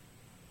there?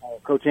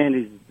 Coach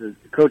Andy's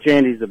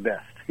the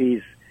best.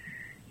 He's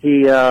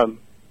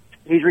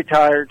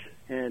retired,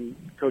 and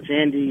Coach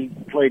Andy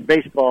played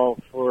baseball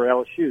for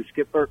LSU,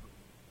 Skip Berkeley,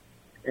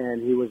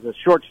 and he was a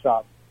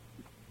shortstop.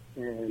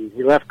 And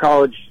he left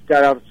college,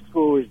 got out of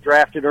school, he was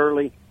drafted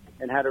early,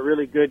 and had a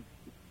really good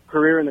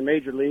career in the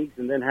major leagues,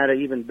 and then had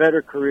an even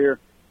better career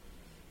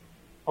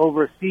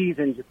overseas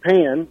in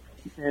Japan.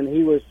 And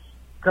he was,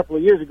 a couple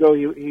of years ago,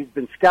 he's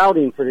been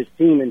scouting for his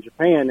team in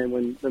Japan, and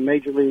when the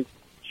major league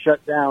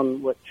shut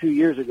down, 2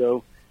 years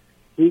ago,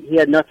 he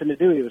had nothing to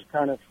do. He was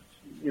kind of,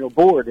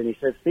 bored, and he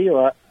said,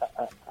 Theo, I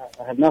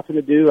have nothing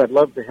to do. I'd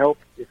love to help,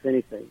 if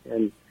anything.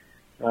 And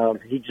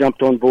he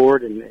jumped on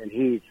board, and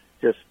he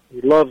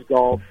loves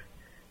golf.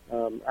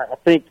 I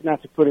think,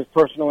 not to put his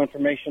personal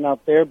information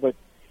out there, but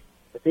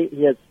I think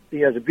he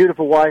has a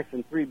beautiful wife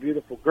and 3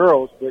 beautiful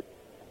girls, but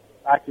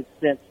I could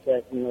sense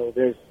that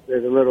there's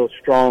a little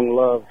strong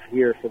love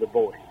here for the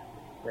boys.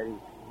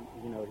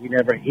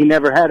 That he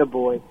never had a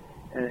boy,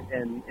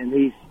 and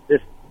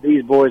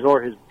these boys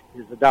are his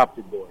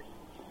adopted boys,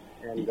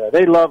 and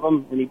they love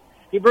him. And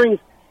he brings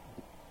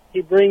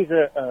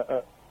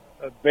a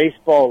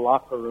baseball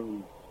locker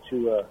room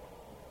to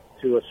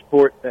a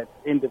sport that's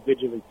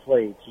individually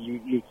played. So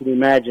you can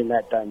imagine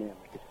that dynamic.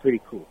 It's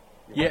pretty cool.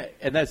 Yeah,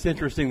 and that's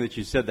interesting that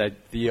you said that,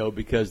 Theo,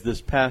 because this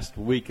past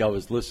week I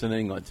was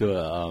listening to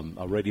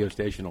a radio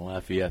station in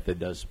Lafayette that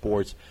does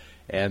sports,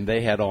 and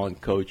they had on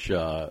Coach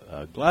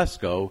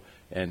Glasgow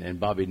and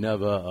Bobby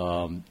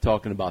Neva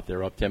talking about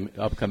their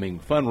upcoming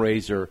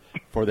fundraiser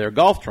for their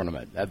golf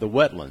tournament at the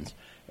Wetlands.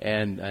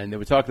 And they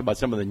were talking about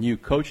some of the new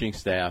coaching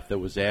staff that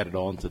was added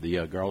on to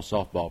the girls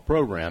softball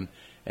program,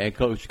 and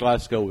Coach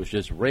Glasgow was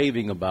just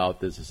raving about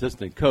this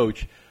assistant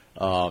coach.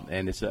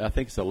 And I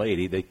think it's a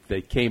lady.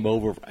 They came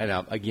over,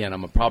 and again,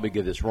 I'm gonna probably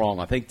get this wrong.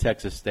 I think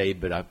Texas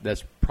State, but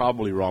that's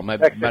probably wrong.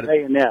 Texas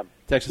A&M.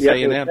 Texas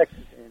A&M.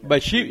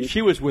 But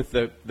she was with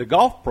the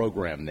golf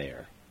program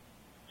there.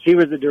 She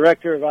was the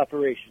director of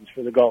operations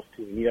for the golf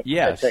team. Yep,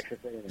 yes. At Texas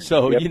A&M.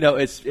 So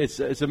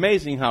it's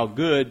amazing how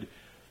good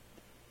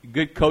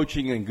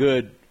coaching and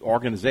good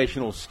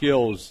organizational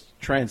skills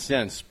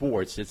transcend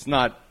sports. It's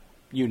not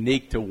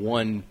unique to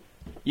one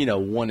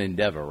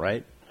endeavor,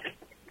 right?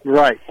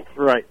 Right.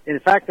 In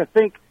fact, I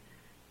think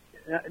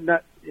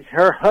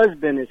her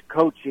husband is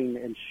coaching,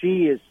 and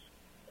she is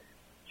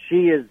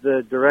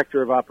the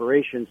director of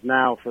operations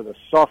now for the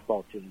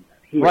softball team.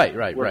 Right.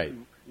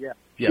 Yeah.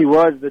 She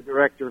was the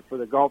director for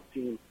the golf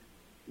team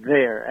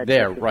there.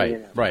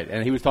 Right.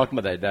 And he was talking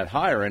about that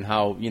hire and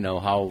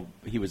how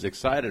he was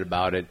excited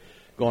about it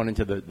going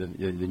into the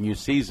new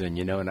season.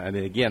 And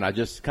again, I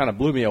just kind of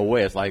blew me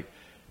away. It's like,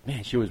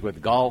 man, she was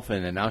with golf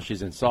and now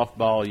she's in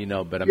softball.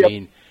 But I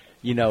mean.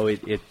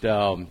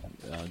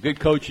 Good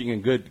coaching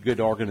and good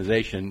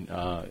organization,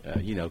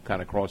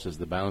 kind of crosses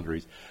the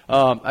boundaries.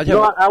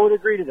 I would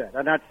agree to that,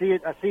 and I see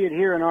it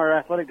here in our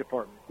athletic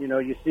department.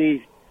 You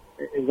see,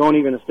 going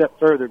even a step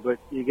further, but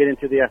you get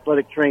into the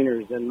athletic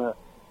trainers and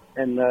the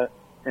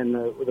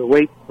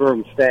weight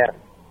room staff,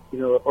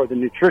 or the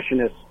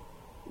nutritionist,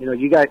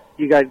 you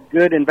got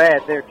good and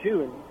bad there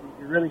too, and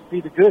you really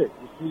see the good.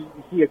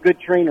 You see a good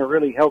trainer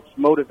really helps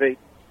motivate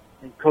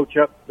and coach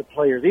up the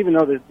players, even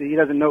though he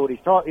doesn't know what he's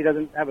taught. He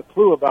doesn't have a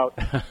clue about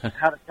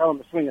how to tell them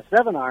to swing a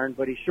 7-iron,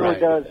 but he sure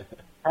does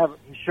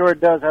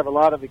have a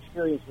lot of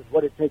experience with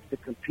what it takes to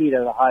compete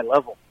at a high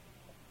level.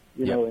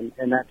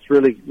 And that's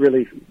really,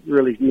 really,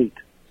 really neat.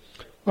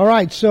 All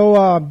right,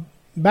 so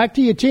back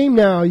to your team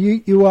now.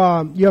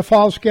 Your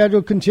fall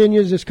schedule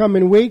continues this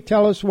coming week.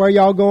 Tell us where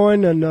y'all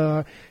going,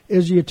 and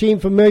is your team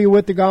familiar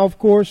with the golf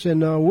course,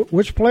 and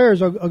which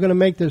players are going to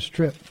make this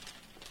trip?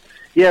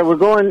 Yeah, we're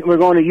going to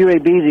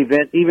UAB's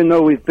event. Even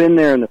though we've been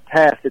there in the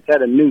past, it's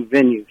at a new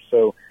venue,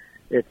 so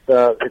it's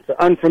an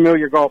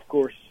unfamiliar golf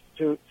course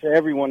to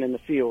everyone in the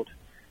field,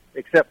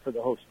 except for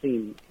the host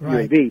team,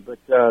 right. UAB. But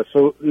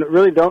so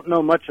really don't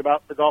know much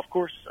about the golf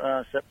course,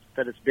 except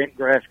that it's bent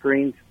grass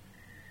greens,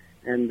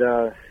 and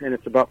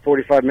it's about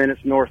 45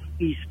 minutes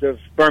northeast of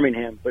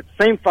Birmingham. But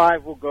same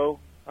 5 will go.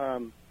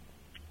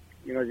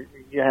 You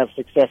have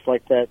success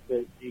like that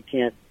you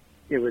can't.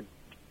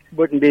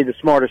 Wouldn't be the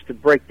smartest to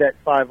break that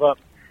 5 up,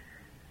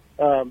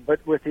 but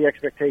with the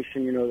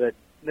expectation, that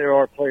there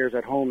are players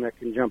at home that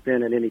can jump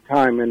in at any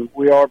time, and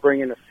we are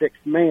bringing a 6th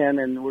man,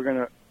 and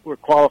we're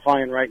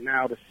qualifying right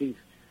now to see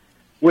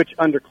which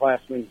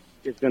underclassman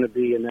is going to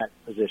be in that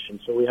position.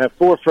 So we have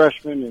 4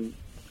 freshmen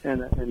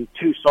and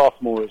 2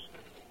 sophomores,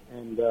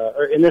 and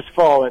in this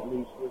fall at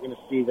least, we're going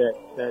to see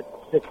that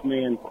 6th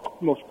man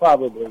most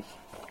probably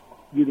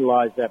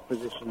utilize that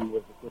position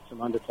with some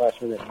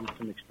underclassmen that need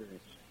some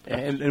experience.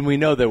 And we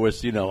know there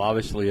was,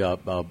 obviously a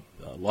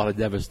lot of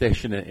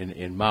devastation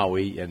in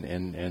Maui,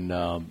 and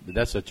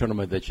that's a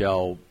tournament that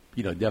y'all,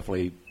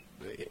 definitely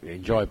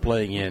enjoy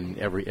playing in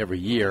every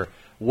year.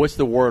 What's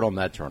the word on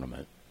that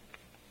tournament?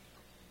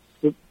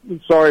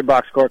 Sorry,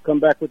 Boxcar. Come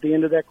back with the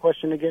end of that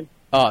question again.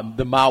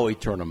 The Maui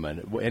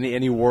tournament.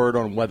 Any word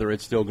on whether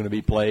it's still going to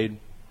be played?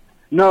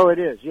 No, it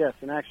is. Yes,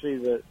 and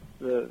actually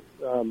the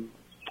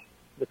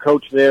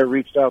coach there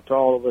reached out to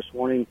all of us,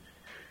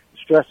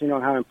 stressing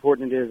on how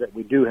important it is that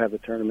we do have a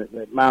tournament.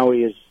 That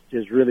Maui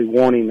is really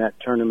wanting that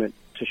tournament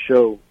to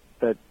show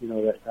that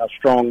that how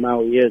strong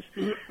Maui is,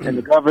 and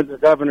the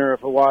governor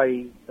of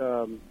Hawaii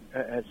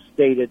has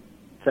stated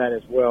that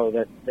as well,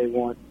 that they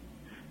want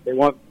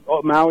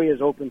Maui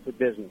is open for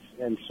business,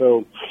 and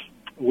so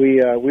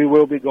we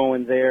will be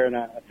going there, and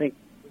I think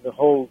the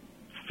whole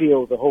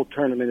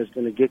tournament is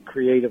going to get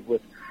creative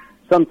with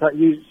some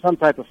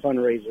type of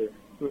fundraiser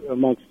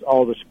amongst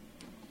all the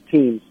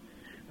teams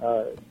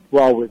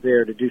while we're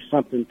there to do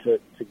something to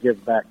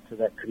give back to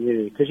that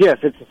community. Because yes,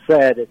 it's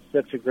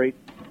such a great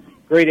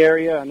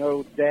area. I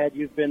know, Dad,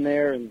 you've been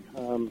there, and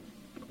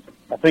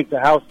I think the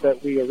house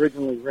that we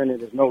originally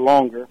rented is no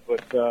longer,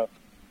 but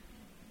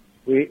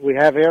we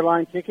have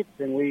airline tickets,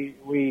 and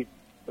the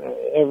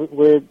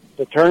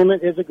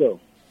tournament is a go.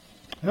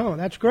 Oh,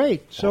 that's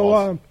great.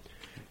 So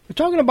we're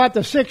talking about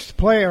the 6th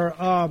player.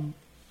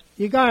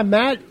 You got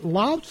Matt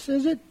Lautz,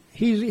 is it?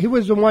 He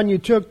was the one you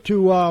took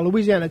to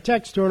Louisiana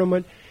Tech's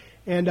tournament,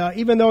 and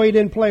even though he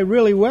didn't play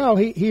really well,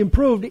 he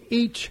improved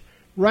each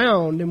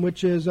round, and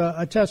which is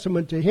a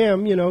testament to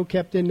him,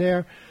 kept in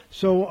there.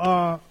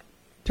 So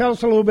tell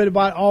us a little bit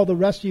about all the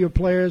rest of your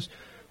players.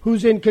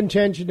 Who's in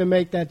contention to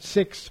make that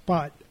 6th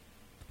spot?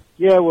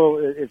 Yeah, well,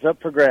 it's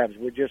up for grabs.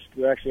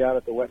 We're actually out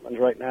at the wetlands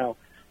right now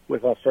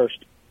with our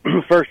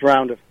first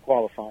round of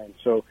qualifying.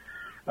 So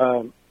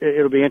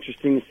it'll be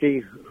interesting to see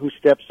who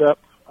steps up.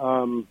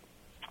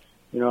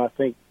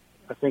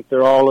 I think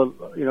they're all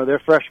they're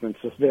freshmen,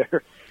 so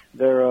they're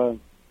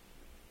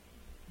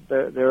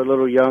a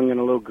little young and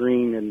a little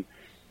green,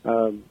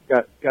 and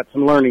got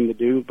some learning to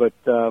do, but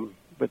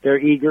they're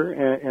eager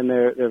and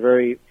they're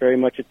very, very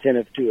much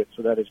attentive to it,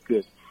 so that is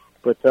good.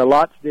 But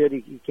Lotz did.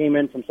 He came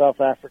in from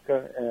South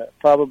Africa,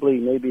 probably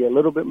maybe a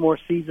little bit more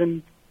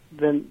seasoned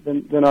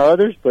than our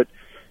others. But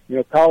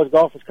college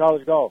golf is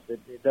college golf.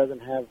 It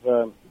doesn't have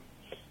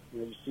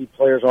you see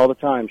players all the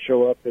time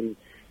show up and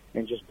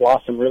just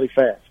blossom really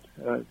fast.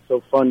 It's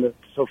so fun to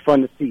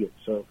see it.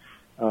 So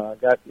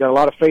got a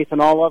lot of faith in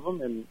all of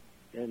them,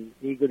 and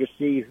eager to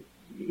see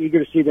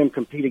them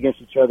compete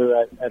against each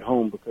other at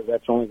home, because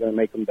that's only going to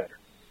make them better.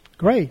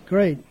 Great.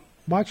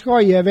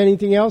 Boxcar, you have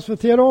anything else for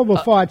Theodore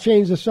before I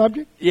change the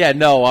subject? Yeah,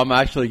 no, I'm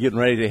actually getting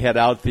ready to head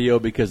out, Theo,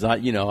 because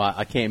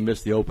I can't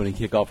miss the opening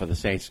kickoff of the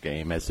Saints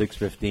game at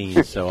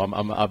 6:15. So I'm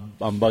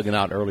bugging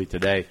out early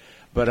today.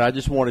 But I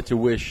just wanted to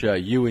wish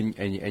you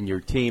and your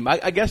team.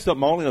 I guess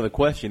my only other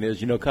question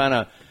is,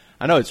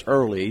 I know it's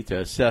early to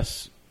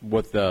assess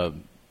what the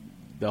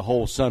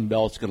whole Sun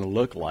Belt's going to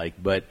look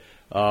like, but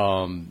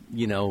are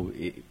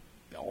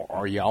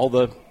y'all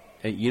going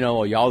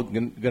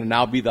to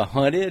now be the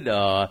hunted?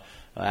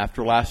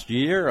 After last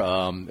year,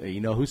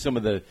 who's some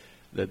of the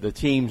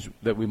teams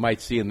that we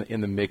might see in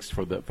the mix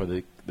for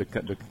the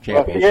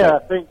championship?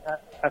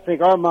 I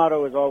think our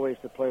motto is always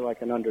to play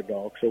like an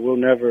underdog. So we'll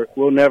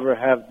never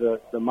have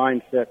the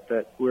mindset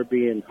that we're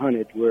being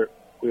hunted.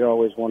 We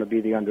always want to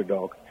be the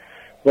underdog.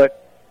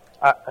 But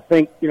I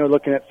think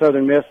looking at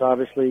Southern Miss,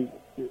 obviously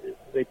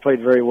they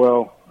played very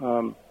well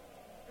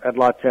at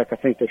La Tech. I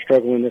think they're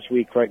struggling this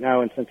week right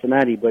now in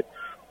Cincinnati, but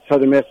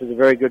Southern Miss is a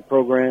very good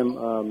program.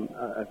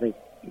 I think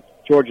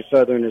Georgia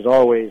Southern is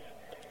always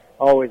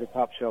a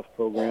top-shelf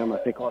program. I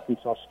think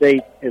Arkansas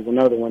State is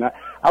another one.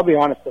 I'll be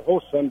honest, the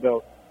whole Sun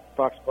Belt,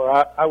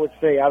 Boxcar, I would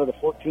say out of the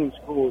 14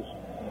 schools,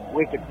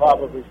 we could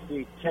probably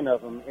see 10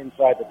 of them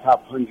inside the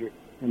top 100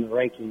 in the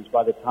rankings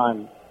by the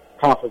time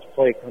conference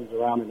play comes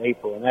around in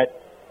April. And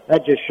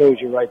that just shows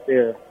you right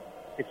there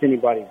it's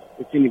anybody's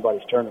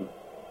tournament.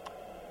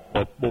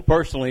 Well,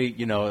 personally,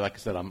 like I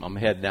said, I'm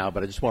ahead now,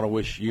 but I just want to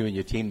wish you and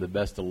your team the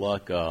best of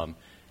luck.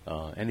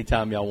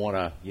 Anytime y'all want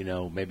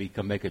to, maybe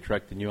come make a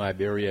trek to New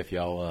Iberia, if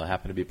y'all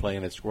happen to be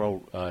playing at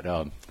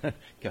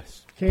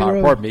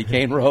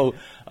Kane Row,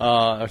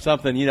 or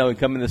something, and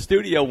come in the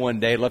studio one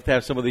day. I'd love to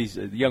have some of these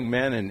young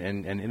men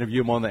and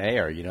interview them on the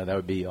air. That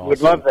would be awesome.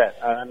 Would love that.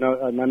 I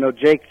know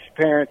Jake's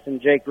parents and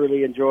Jake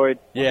really enjoyed.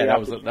 Yeah, that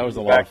was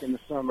a lot back in the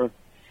summer,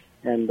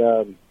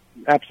 and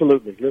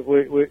absolutely,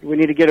 we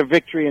need to get a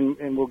victory,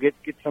 and we'll get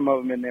some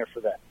of them in there for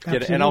that.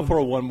 And I'll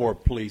throw one more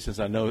plea, since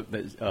I know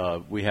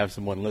that we have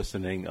someone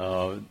listening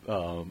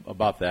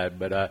about that.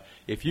 But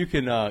if you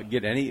can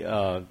get any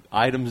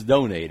items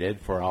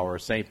donated for our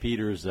St.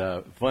 Peter's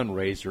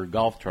fundraiser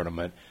golf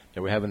tournament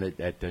that we're having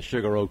at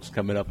Sugar Oaks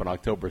coming up on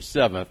October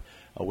 7th,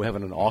 we're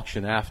having an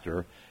auction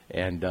after.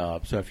 And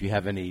so if you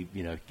have any,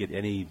 get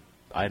any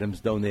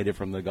items donated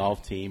from the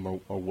golf team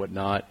or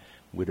whatnot,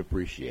 we'd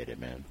appreciate it,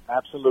 man.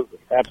 Absolutely.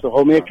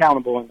 Hold me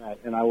accountable on that,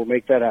 and I will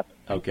make that happen.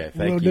 Okay,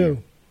 thank Will you.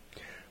 Do.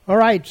 All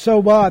right,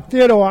 so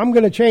Theodore, I'm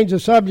going to change the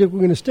subject. We're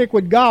going to stick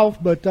with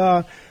golf, but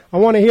I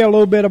want to hear a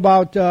little bit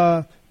about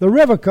the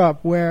River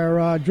Cup,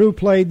 where Drew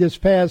played this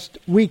past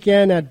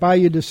weekend at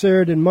Bayou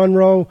Desert in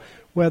Monroe,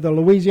 where the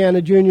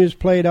Louisiana Juniors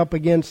played up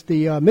against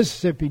the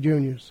Mississippi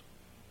Juniors.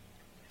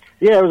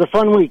 Yeah, it was a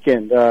fun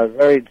weekend.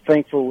 Very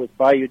thankful with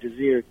Bayou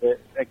Desert.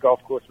 That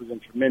golf course was in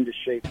tremendous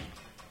shape.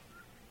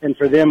 And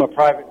for them, a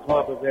private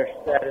club of their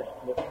status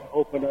to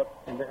open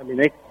up. And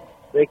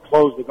they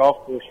closed the golf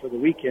course for the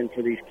weekend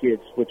for these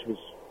kids, which was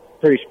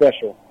pretty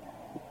special.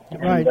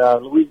 Right.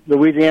 And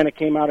Louisiana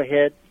came out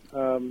ahead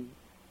and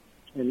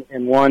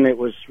won. It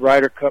was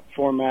Ryder Cup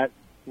format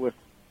with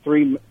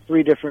three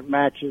different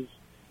matches.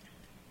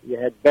 You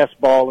had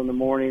best ball in the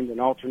morning, then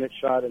alternate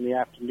shot in the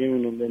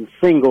afternoon, and then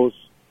single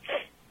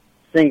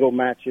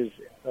matches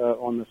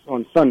on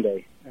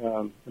Sunday.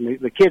 And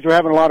the kids were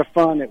having a lot of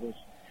fun. It was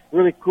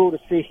really cool to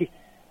see,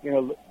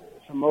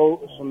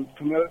 some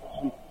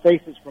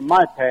faces from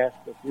my past.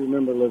 If you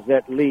remember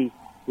Lizette Lee,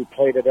 who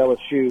played at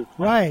LSU.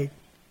 Right.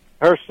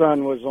 Her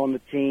son was on the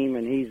team,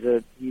 and he's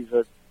a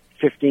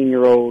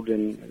 15-year-old,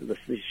 and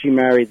she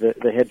married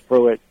the head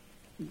pro at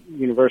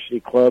University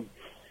Club.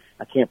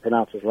 I can't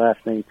pronounce his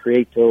last name,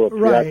 Prieto or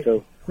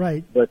Prieto.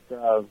 Right. But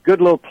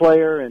good little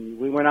player, and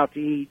we went out to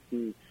eat,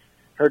 and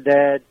her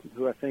dad,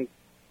 who I think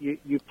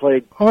you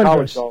played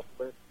college golf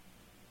with,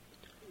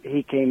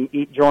 he came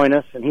join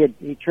us, and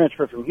he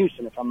transferred from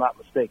Houston, if I'm not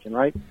mistaken,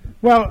 right?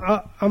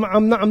 Well,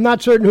 I'm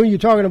not certain who you're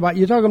talking about.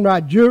 You're talking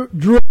about Drew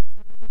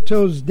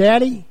Prieto's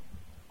daddy?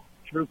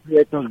 Drew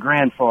Prieto's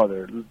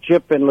grandfather,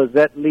 Chip and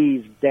Lizette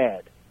Lee's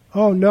dad.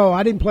 Oh no,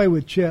 I didn't play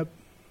with Chip.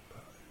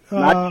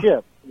 Not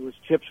Chip. It was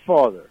Chip's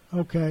father.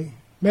 Okay,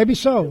 maybe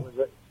so.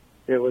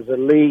 It was a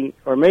Lee,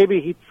 or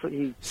maybe he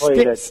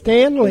played at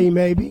Stanley.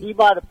 Maybe he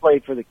might have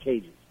played for the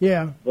Cajuns.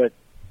 Yeah, but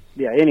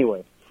yeah.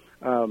 Anyway.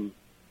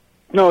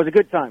 No, it was a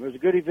good time. It was a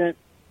good event,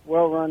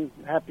 well run.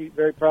 Happy,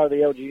 very proud of the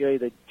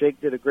LGA.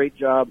 Jake did a great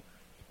job,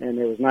 and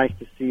it was nice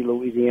to see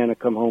Louisiana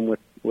come home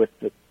with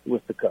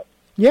the cup.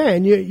 Yeah,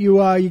 and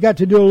you got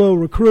to do a little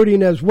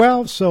recruiting as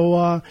well.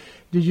 So,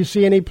 did you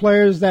see any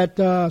players that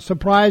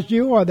surprised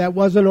you or that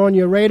wasn't on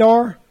your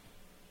radar?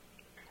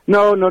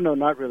 No,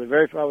 not really.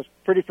 I was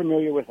pretty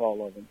familiar with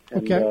all of them.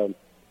 And, okay.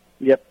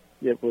 Yep,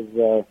 it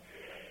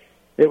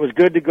was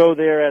good to go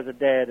there as a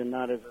dad and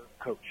not as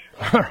a coach.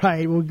 All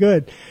right, well,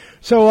 good.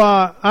 So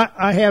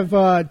I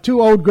have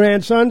two old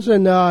grandsons,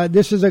 and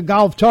this is a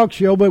golf talk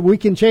show, but we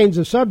can change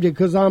the subject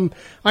because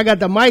I got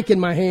the mic in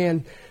my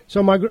hand.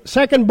 So my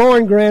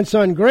second-born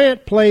grandson,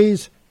 Grant,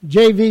 plays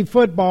JV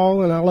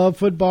football, and I love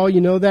football.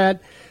 You know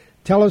that.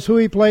 Tell us who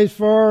he plays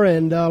for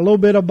and a little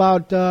bit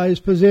about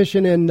his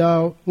position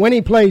and when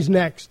he plays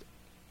next.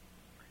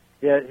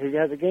 Yeah, he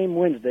has a game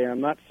Wednesday. I'm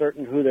not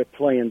certain who they're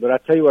playing, but I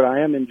tell you what, I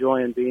am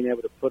enjoying being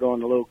able to put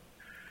on a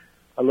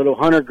little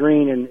hunter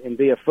green and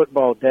be a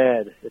football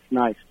dad. It's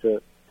nice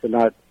to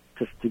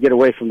get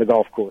away from the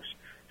golf course.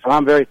 So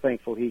I'm very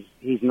thankful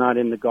he's not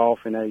in the golf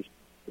and that he's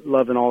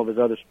loving all of his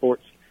other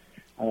sports.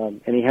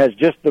 And he has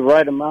just the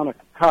right amount of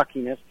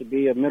cockiness to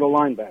be a middle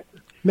linebacker.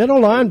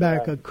 Middle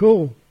linebacker,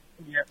 cool.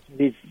 Yeah,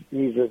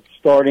 he's a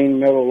starting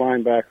middle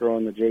linebacker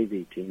on the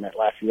JV team at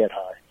Lafayette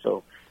High.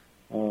 So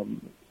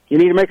you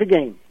need to make a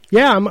game.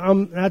 Yeah,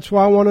 that's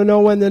why I want to know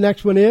when the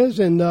next one is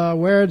and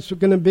where it's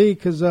going to be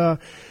because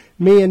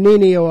me and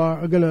Nini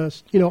are going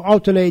to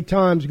alternate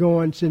times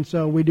going since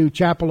we do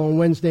chapel on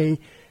Wednesday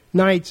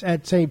nights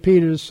at St.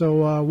 Peter's,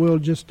 so we'll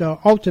just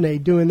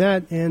alternate doing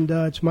that, and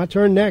it's my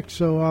turn next,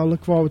 so I'll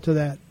look forward to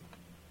that.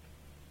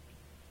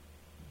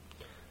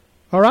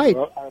 All right.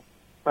 Well,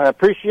 I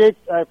appreciate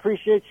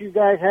you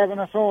guys having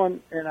us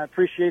on, and I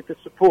appreciate the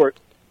support.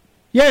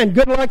 Yeah, and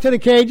good luck to the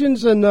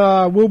Cajuns, and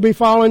we'll be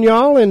following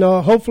y'all, and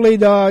hopefully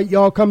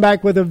y'all come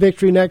back with a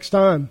victory next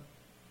time.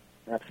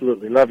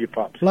 Absolutely. Love you,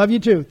 Pops. Love you,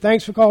 too.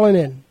 Thanks for calling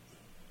in.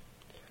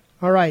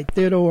 All right,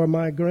 Theodore,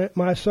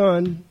 my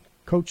son,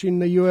 coaching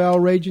the UL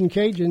Raging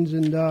Cajuns,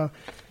 and,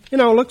 it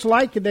looks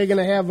like they're going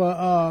to have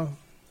a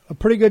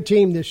pretty good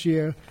team this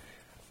year.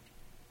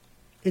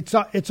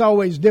 It's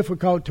always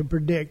difficult to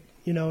predict,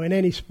 in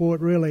any sport,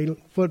 really,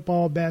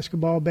 football,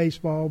 basketball,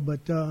 baseball,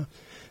 but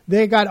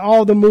they got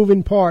all the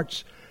moving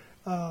parts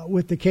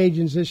with the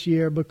Cajuns this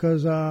year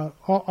because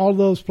all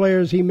those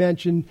players he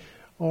mentioned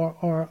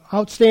are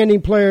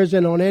outstanding players,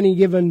 and on any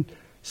given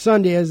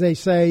Sunday, as they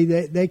say,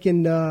 they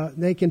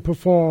can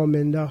perform,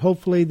 and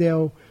hopefully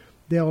they'll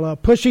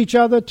push each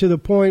other to the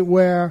point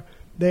where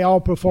they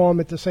all perform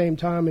at the same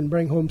time and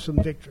bring home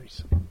some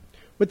victories.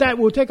 With that,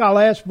 we'll take our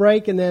last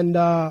break, and then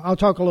I'll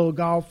talk a little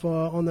golf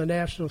on the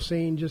national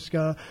scene, just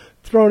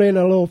throwing in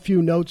a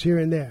few notes here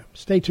and there.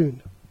 Stay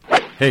tuned.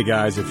 Hey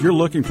guys, if you're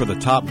looking for the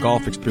top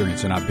golf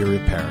experience in Iberia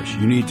Parish,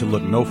 you need to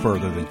look no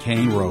further than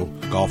KANE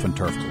Golf and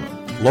Turf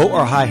Club. Low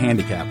or high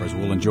handicappers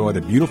will enjoy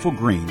the beautiful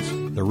greens,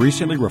 the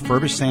recently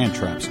refurbished sand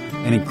traps,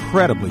 and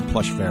incredibly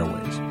plush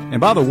fairways. And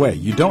by the way,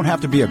 you don't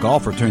have to be a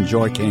golfer to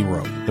enjoy KANE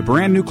Row. The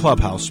brand new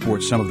clubhouse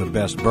sports some of the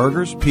best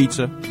burgers,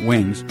 pizza,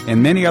 wings,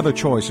 and many other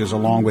choices,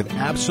 along with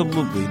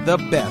absolutely the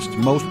best,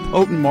 most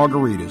potent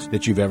margaritas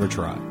that you've ever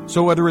tried.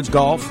 So whether it's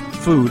golf,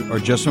 food, or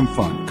just some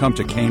fun, come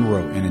to KANE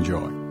Row and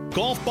enjoy.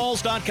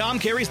 Golfballs.com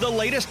carries the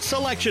latest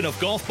selection of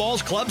golf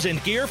balls, clubs,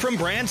 and gear from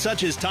brands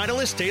such as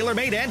Titleist,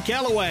 TaylorMade, and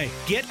Callaway.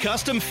 Get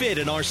custom fit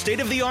in our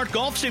state-of-the-art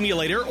golf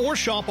simulator or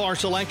shop our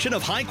selection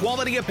of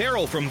high-quality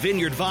apparel from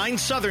Vineyard Vine,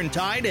 Southern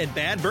Tide, and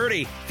Bad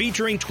Birdie.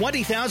 Featuring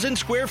 20,000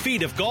 square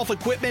feet of golf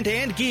equipment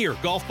and gear,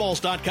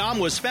 Golfballs.com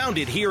was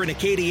founded here in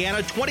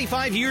Acadiana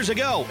 25 years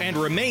ago and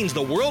remains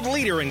the world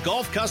leader in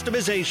golf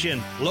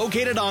customization.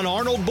 Located on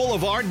Arnold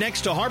Boulevard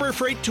next to Harbor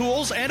Freight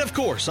Tools and, of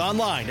course,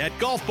 online at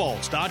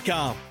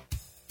Golfballs.com.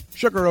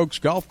 Sugar Oaks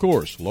Golf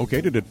Course,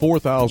 located at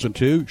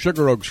 4002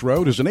 Sugar Oaks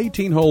Road, is an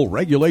 18-hole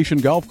regulation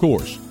golf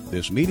course.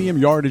 This medium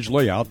yardage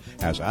layout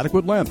has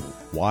adequate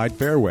length, wide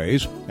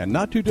fairways, and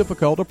not too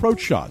difficult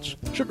approach shots.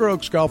 Sugar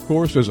Oaks Golf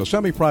Course is a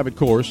semi-private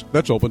course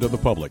that's open to the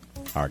public.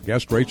 Our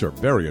guest rates are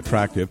very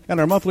attractive,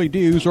 and our monthly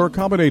dues are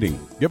accommodating.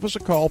 Give us a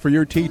call for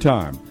your tee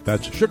time.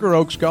 That's Sugar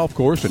Oaks Golf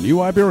Course in New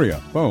Iberia.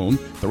 Phone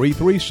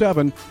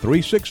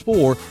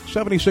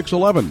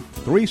 337-364-7611.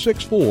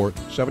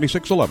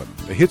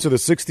 364-7611. The hits of the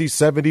 60s,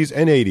 70s,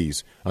 and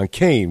 80s on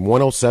KANE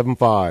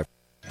 107.5.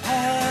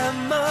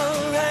 I'm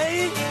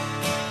alright,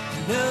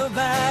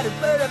 nobody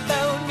but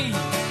about me.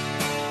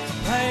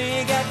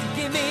 Why you got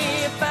to give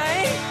me a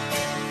fight?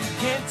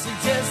 Can't you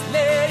just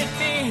let it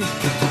be?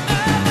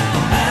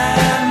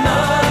 I'm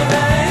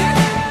alright,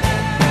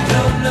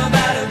 don't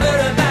nobody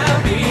but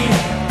about me.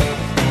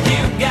 You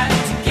got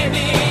to give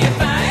me a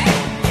fight.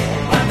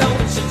 Why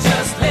don't you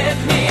just let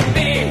me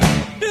be?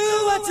 Do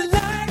what you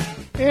like.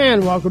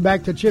 And welcome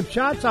back to Chip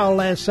Shots, our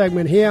last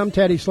segment here. I'm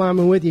Teddy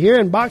Sliman with you here,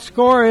 and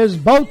Boxcar is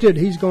bolted.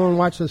 He's going to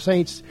watch the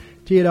Saints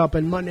tee it up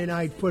in Monday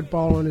Night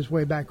Football on his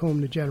way back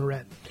home to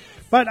Jeanerette.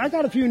 But I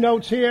got a few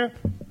notes here.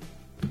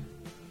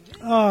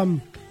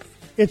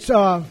 It's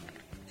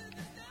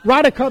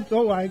Ryder Cup.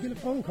 Oh, I get a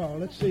phone call.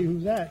 Let's see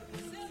who's that.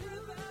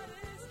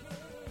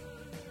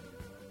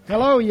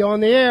 Hello, you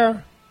on the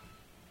air?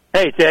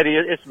 Hey, Teddy,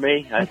 it's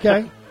me.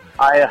 Okay.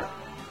 I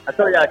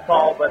thought you I'd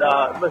call, but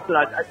listen,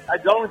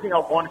 the only thing I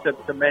wanted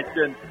to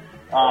mention,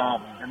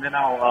 and then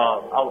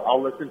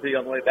I'll listen to you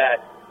on the way back.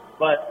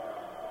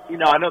 But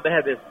I know they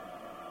had this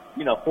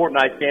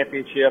Fortnite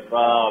championship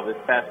this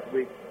past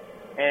week,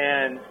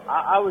 and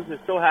I was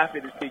just so happy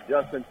to see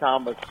Justin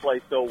Thomas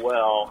play so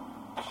well,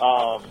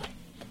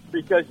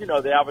 because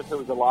there obviously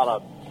was a lot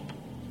of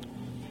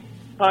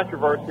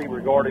controversy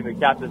regarding the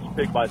captain's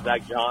pick by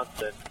Zach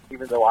Johnson.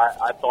 Even though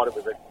I thought it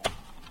was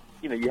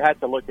you had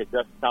to look at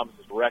Justin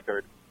Thomas's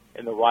record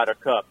in the Ryder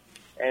Cup,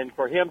 and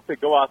for him to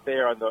go out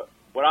there on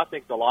what I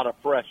think is a lot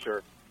of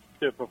pressure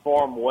to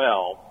perform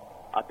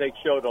well, I think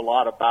showed a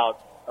lot about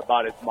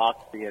his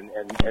moxie, and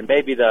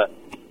maybe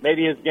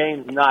his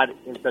game's not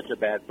in such a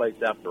bad place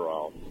after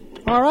all.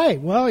 All right.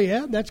 Well,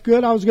 yeah, that's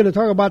good. I was going to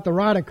talk about the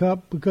Ryder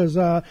Cup because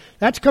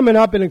that's coming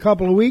up in a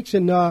couple of weeks,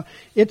 and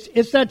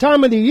it's that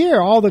time of the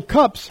year. All the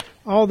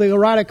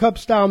Ryder Cup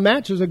style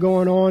matches are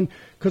going on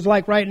because,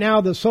 like right now,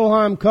 the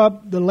Solheim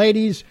Cup, the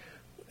ladies.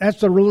 That's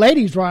the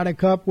ladies' Ryder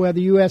Cup where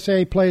the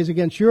USA plays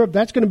against Europe.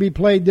 That's going to be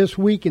played this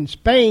week in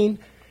Spain.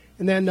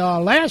 And then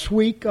last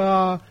week,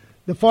 the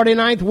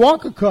 49th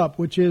Walker Cup,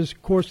 which is,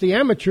 of course, the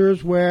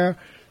amateurs where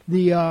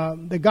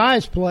the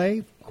guys play.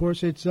 Of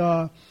course, it's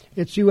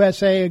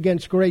USA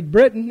against Great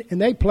Britain,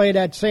 and they played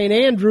at St.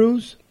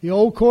 Andrews, the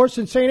old course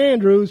in St.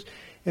 Andrews,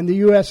 and the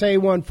USA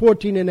won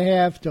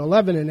 14.5 to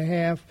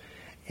 11.5.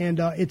 and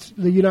it's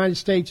the United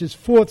States'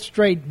 fourth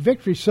straight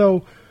victory.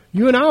 So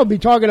you and I will be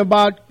talking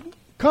about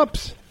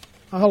cups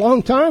a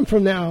long time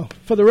from now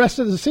for the rest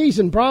of the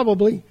season,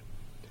 probably.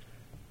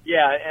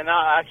 Yeah, and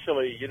I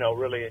actually,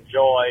 really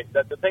enjoy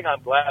that. The thing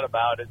I'm glad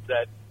about is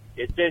that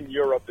it's in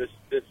Europe this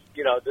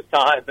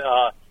time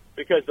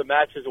because the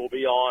matches will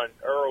be on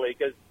early.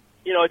 Because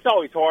it's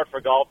always hard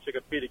for golf to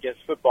compete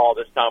against football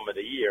this time of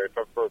the year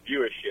for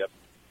viewership.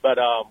 But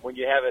when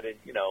you have it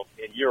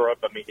in Europe,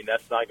 I mean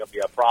that's not going to be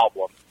a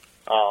problem,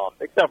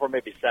 except for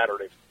maybe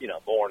Saturday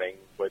morning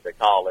with the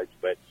college.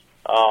 But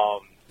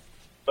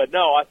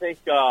no, I think.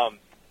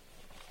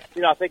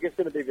 I think it's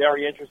going to be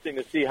very interesting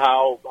to see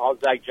how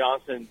Zach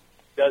Johnson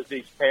does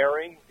these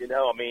pairings.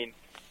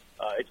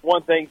 It's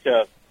one thing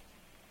to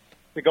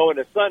go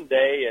into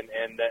Sunday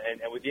and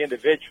with the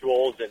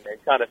individuals and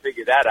kind of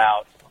figure that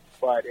out,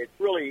 but it's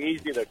really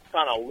easy to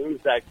kind of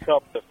lose that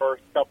cup the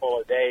first couple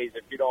of days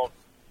if you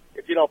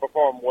don't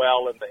perform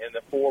well in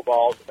the four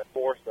balls and the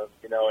foursomes.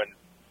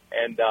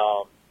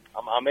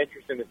 I'm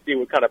interested to see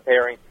what kind of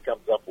pairings he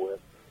comes up with.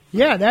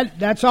 Yeah,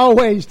 that's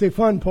always the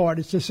fun part,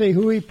 is to see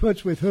who he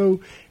puts with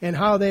who and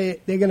how they're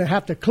going to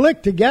have to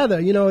click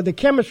together. The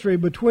chemistry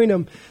between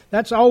them,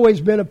 that's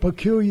always been a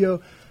peculiar,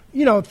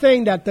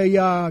 thing that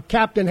the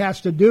captain has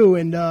to do,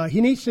 and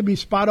he needs to be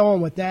spot on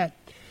with that.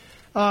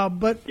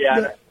 Go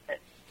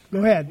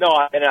ahead.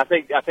 No, and I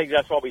think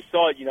that's what we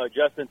saw.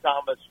 Justin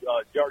Thomas,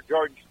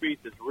 Jordan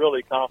Spieth is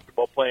really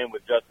comfortable playing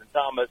with Justin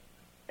Thomas,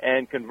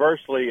 and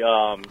conversely,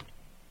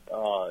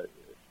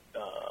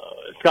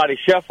 Scotty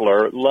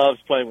Scheffler loves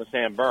playing with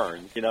Sam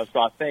Burns, so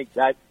I think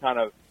that kind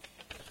of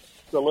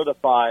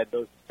solidified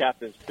those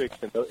captain's picks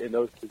in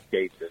those two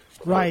cases.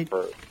 Right.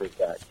 For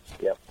Zach.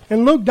 Yep.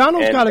 And Luke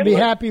Donald's got to be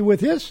happy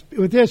with his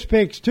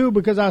picks too,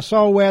 because I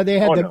saw where they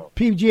had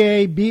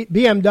PGA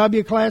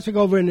BMW Classic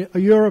over in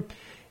Europe,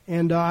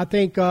 and I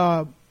think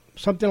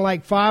something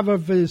like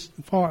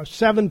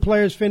 7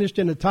 players finished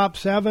in the top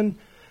 7,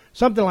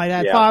 something like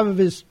that. Yeah. 5 of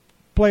his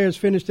players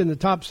finished in the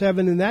top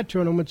 7 in that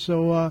tournament,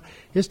 so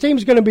his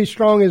team's going to be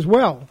strong as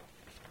well.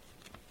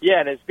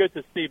 Yeah, and it's good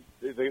to see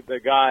the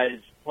guys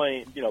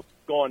playing,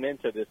 going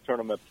into this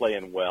tournament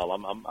playing well.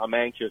 I'm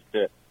anxious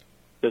to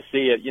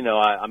see it.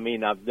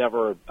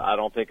 I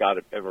don't think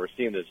I've ever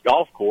seen this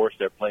golf course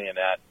they're playing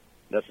at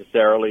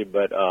necessarily,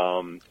 but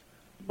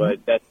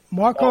that's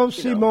Marco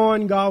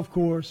Sliman golf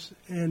course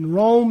in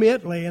Rome,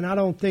 Italy, and I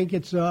don't think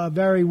it's a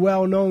very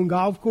well-known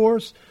golf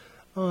course.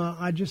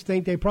 I just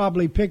think they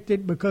probably picked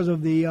it because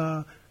of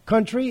the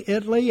country,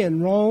 Italy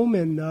and Rome,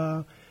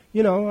 and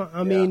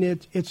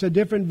it's a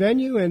different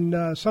venue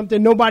and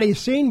something nobody's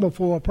seen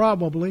before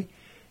probably.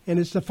 And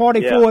it's the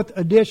 44th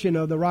edition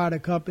of the Ryder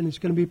Cup, and it's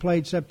going to be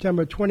played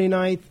September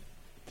 29th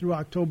through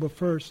October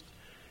 1st.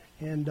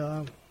 And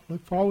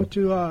look forward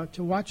to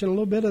watching a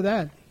little bit of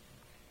that.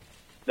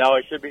 No,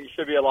 it should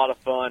be a lot of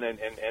fun, and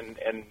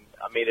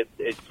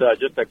it's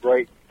just a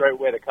great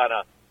way to kind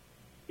of.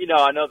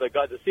 I know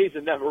the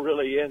season never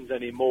really ends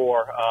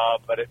anymore,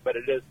 but it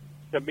is,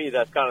 to me,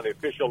 that's kind of the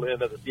official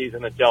end of the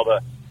season until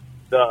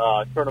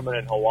the tournament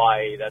in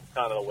Hawaii. That's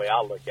kind of the way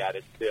I look at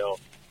it still.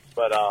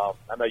 But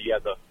I know you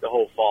have the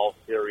whole fall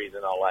series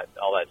and all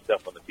that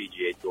stuff on the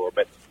PGA Tour.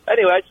 But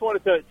anyway, I just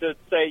wanted to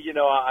say,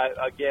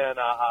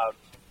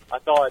 I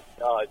thought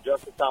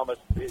Justin Thomas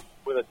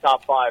with a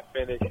top 5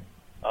 finish,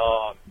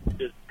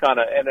 just kind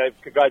of, and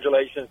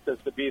congratulations to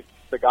Sahith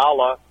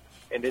Theegala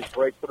in his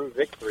breakthrough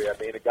victory. I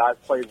mean, the guy's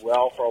played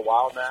well for a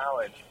while now,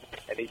 and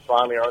he's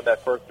finally earned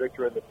that first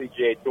victory in the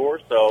PGA Tour.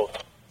 So,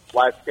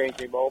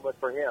 life-changing moment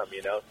for him,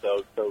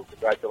 So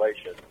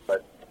congratulations.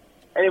 But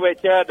anyway,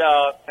 Ted,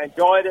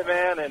 enjoyed it,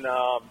 man, and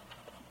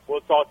we'll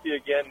talk to you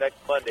again next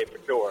Monday for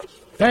sure.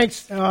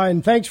 Thanks,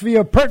 and thanks for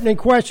your pertinent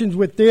questions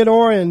with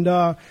Theodore, and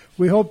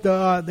we hope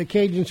the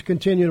Cajuns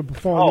continue to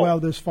perform well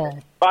this fall.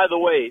 By the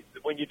way,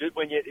 when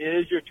it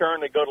is your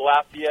turn to go to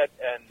Lafayette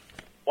and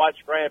watch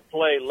Grant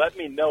play, let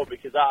me know,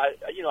 because I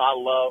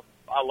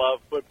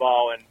love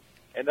football,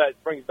 and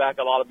that brings back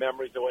a lot of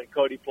memories of when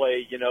Cody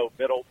played,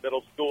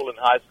 middle school and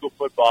high school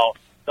football.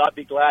 So I'd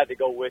be glad to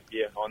go with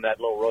you on that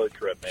little road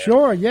trip, man.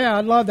 Sure, yeah,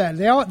 I'd love that.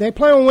 They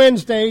play on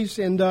Wednesdays,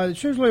 and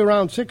it's usually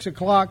around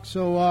 6:00.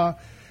 So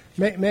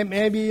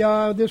maybe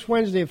this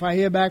Wednesday, if I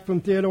hear back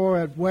from Theodore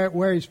at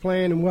where he's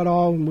playing and what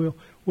all, and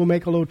we'll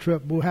make a little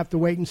trip. We'll have to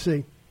wait and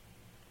see.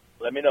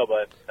 Let me know,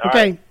 bud.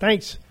 Okay,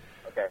 thanks.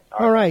 Okay.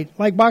 All right.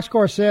 Like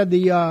Boxcar said, the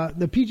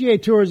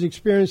PGA Tour is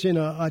experiencing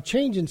a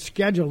change in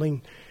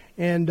scheduling.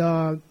 And,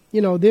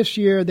 this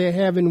year they're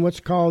having what's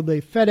called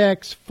the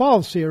FedEx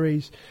Fall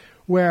Series,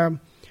 where,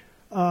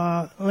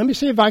 let me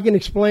see if I can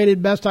explain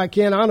it best I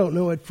can. I don't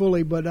know it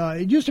fully, but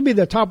it used to be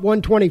the top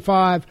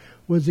 125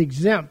 was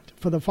exempt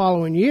for the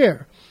following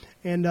year,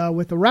 and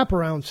with the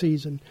wraparound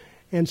season.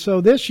 And so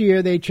this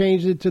year they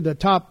changed it to the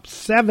top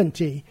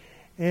 70.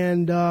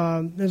 And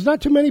there's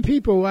not too many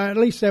people, at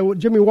least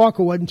Jimmy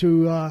Walker wasn't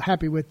too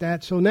happy with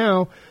that. So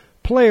now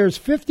players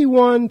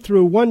 51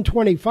 through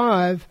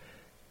 125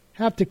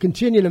 have to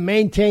continue to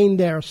maintain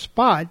their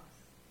spot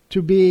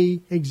to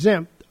be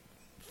exempt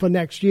for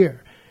next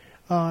year.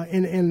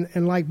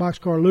 And like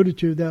Boxcar alluded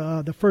to,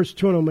 the first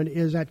tournament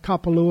is at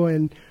Kapalua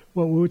and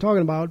what we were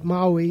talking about,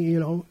 Maui,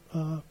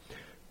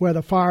 where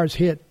the fires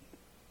hit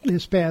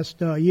this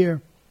past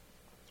year.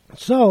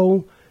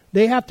 So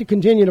they have to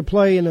continue to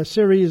play in a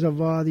series of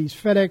these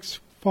FedEx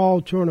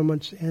fall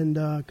tournaments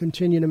and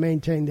continue to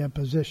maintain their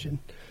position.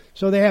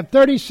 So they have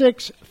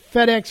 36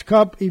 FedEx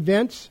Cup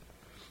events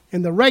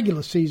in the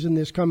regular season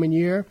this coming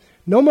year.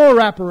 No more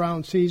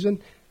wraparound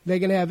season. They're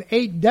going to have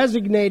 8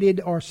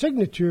 designated or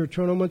signature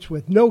tournaments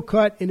with no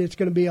cut, and it's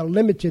going to be a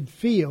limited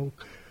field.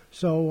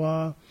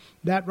 So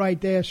that right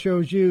there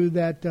shows you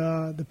that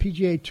the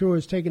PGA Tour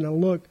is taking a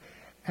look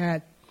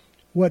at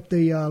what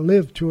the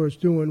Live Tour is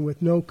doing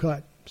with no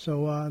cut.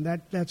 So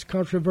that's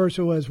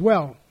controversial as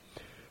well.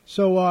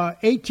 So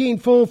 18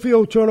 full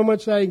field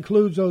tournaments. That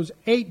includes those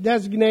 8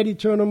 designated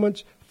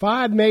tournaments,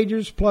 5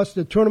 majors plus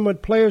the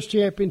Tournament Players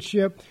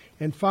Championship,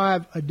 and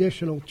 5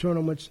 additional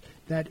tournaments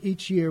that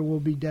each year will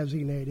be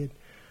designated.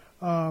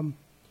 Tiger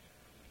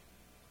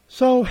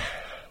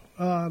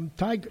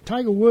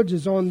Woods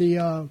is on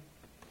the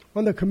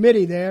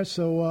committee there,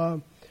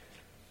 so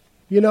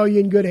you're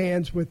in good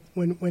hands with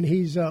when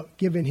he's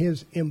giving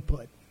his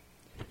input.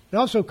 And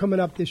also coming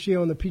up this year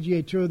on the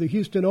PGA Tour, the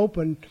Houston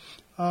Open,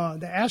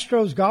 the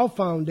Astros Golf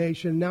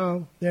Foundation,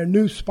 now their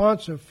new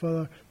sponsor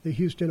for the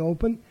Houston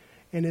Open,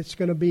 and it's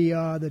going to be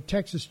the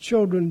Texas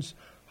Children's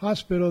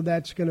Hospital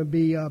that's going to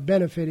be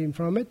benefiting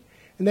from it.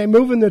 And they're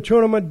moving the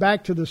tournament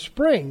back to the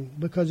spring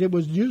because it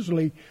was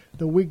usually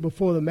the week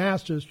before the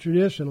Masters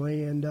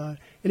traditionally, and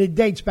it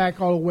dates back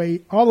all the way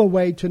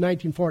to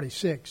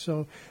 1946.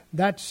 So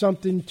that's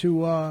something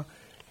to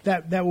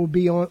that will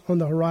be on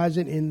the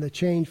horizon in the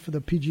change for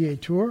the PGA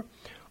Tour.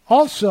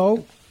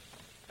 Also,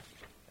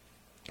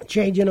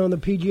 changing on the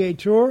PGA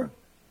Tour,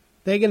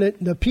 the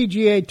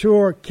PGA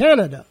Tour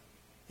Canada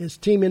is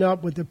teaming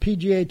up with the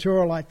PGA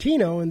Tour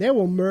Latino, and they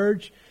will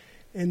merge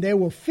and they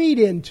will feed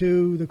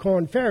into the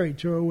Korn Ferry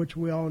Tour, which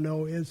we all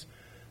know is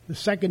the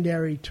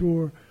secondary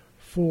tour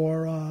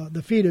for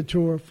the feeder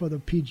tour for the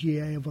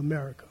PGA of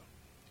America.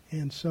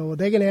 And so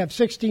they're going to have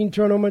 16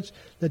 tournaments.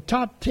 The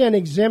top 10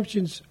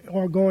 exemptions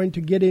are going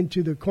to get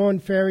into the Korn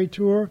Ferry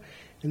Tour,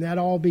 and that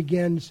all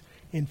begins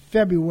in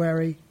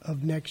February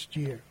of next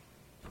year.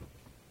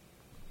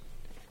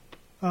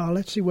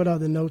 Let's see what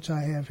other notes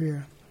I have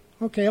here.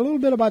 Okay, a little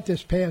bit about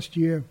this past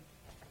year.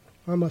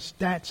 I'm a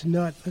stats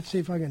nut. Let's see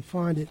if I can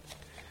find it.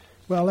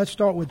 Well, let's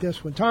start with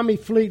this one. Tommy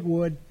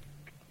Fleetwood,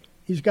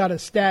 he's got a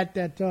stat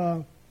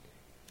that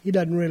he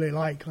doesn't really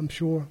like, I'm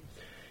sure.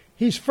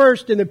 He's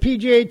first in the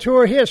PGA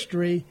Tour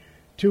history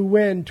to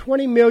win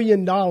 $20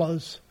 million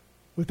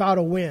without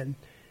a win.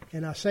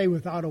 And I say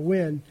without a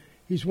win.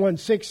 He's won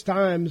 6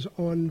 times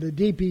on the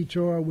DP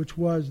Tour, which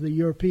was the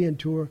European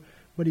Tour,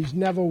 but he's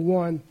never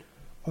won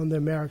on the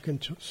American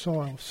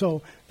soil.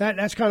 So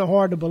that's kind of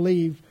hard to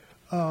believe.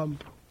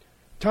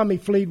 Tommy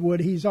Fleetwood,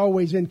 he's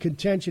always in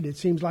contention, it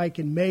seems like,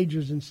 in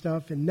majors and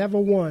stuff, and never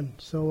won.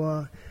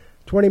 So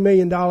 $20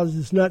 million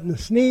is nothing to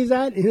sneeze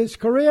at in his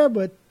career,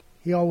 but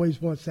he always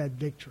wants that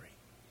victory.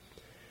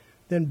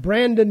 Then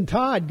Brandon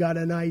Todd got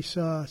a nice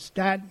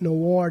stat and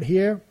award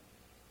here.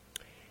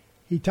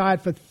 He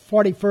tied for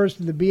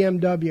 41st in the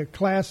BMW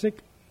Classic.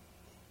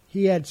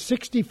 He had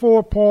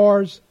 64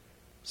 pars,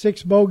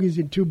 6 bogeys,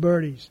 and 2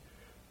 birdies.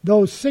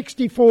 Those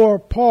 64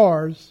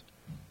 pars,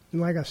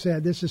 and like I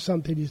said, this is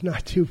something he's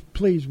not too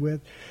pleased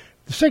with.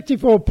 The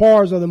 64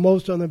 pars are the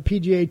most on the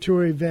PGA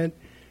Tour event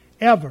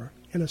ever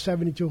in a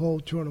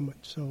 72-hole tournament.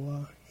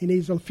 So he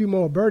needs a few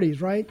more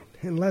birdies, right?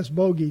 And less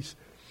bogeys.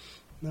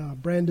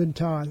 Brandon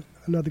Todd,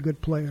 another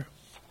good player.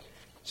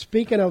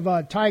 Speaking of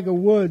Tiger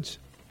Woods,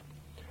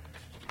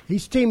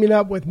 he's teaming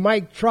up with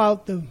Mike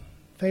Trout, the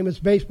famous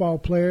baseball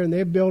player, and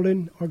they're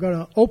going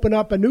to open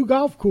up a new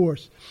golf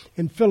course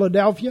in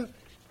Philadelphia.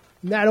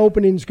 And that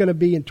opening is going to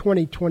be in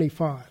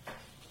 2025.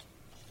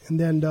 And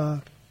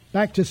then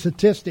back to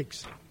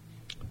statistics.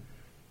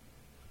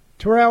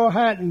 Terrell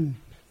Hatton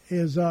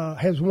has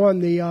won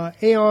the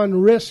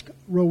Aon Risk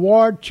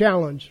Reward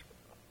Challenge.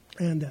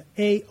 And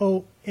the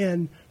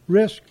AON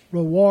Risk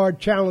Reward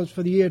Challenge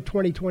for the year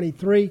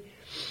 2023.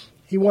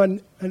 He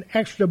won an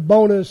extra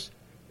bonus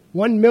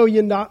 $1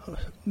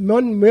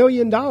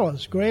 million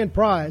grand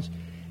prize.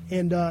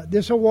 And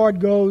this award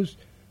goes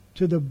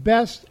to the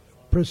best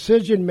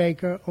precision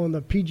maker on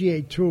the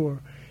PGA Tour.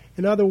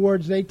 In other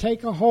words, they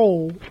take a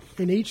hole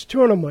in each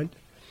tournament,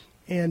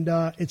 and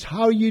it's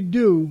how you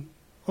do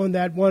on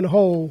that one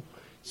hole.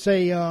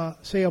 Say a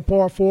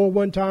par 4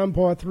 one time,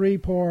 par 3,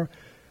 par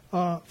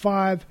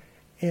 5,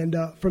 and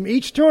from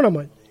each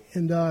tournament,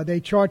 and they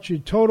chart your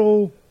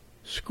total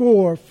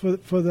score for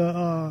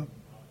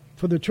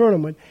the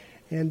tournament,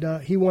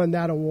 and he won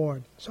that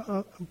award. So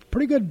a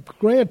pretty good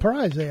grand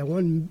prize there,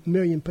 1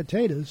 million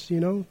potatoes,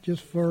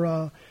 just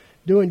for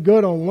doing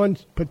good on one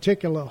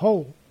particular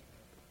hole.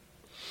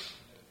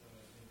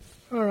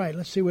 All right,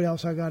 let's see what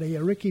else I got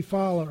here. Ricky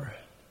Fowler.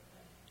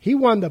 He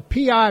won the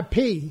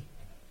PIP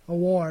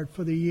award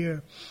for the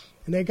year,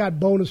 and they got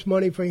bonus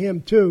money for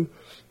him, too.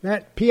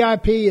 That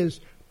PIP is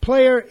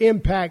player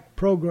impact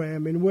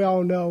program, and we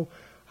all know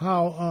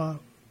how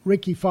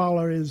Ricky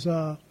Fowler is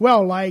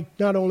well-liked,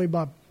 not only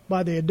by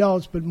the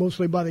adults, but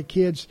mostly by the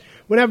kids.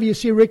 Whenever you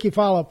see Ricky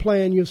Fowler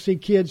playing, you'll see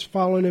kids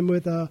following him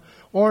with a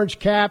orange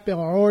cap or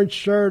orange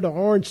shirt or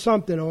orange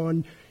something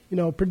on,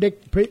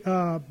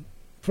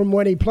 from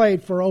when he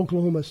played for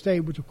Oklahoma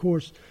State, which, of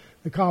course,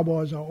 the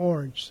Cowboys are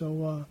orange.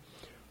 So,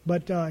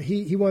 but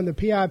he won the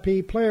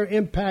PIP Player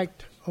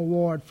Impact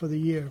Award for the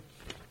year.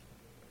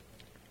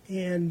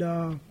 And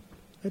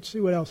let's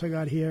see what else I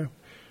got here.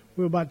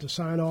 We're about to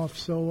sign off,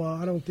 so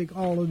I don't think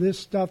all of this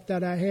stuff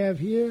that I have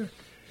here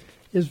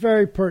is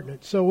very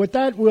pertinent. So with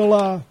that,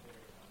 we'll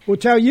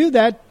tell you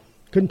that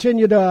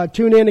continue to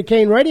tune in to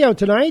KANE Radio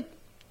tonight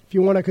if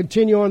you want to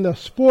continue on the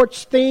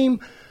sports theme,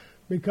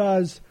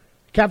 because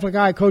Catholic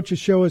Eye Coaches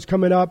Show is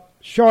coming up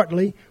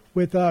shortly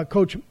with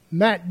Coach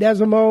Matt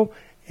Desimo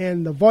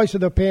and the voice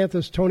of the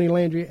Panthers, Tony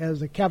Landry,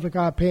 as the Catholic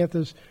Eye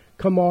Panthers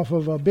come off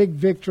of a big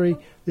victory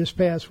this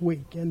past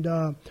week.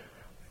 And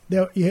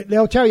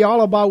they'll tell you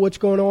all about what's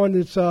going on.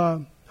 It's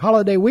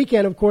holiday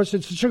weekend, of course.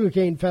 It's the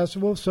Sugarcane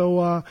Festival,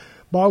 so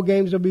ball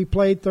games will be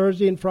played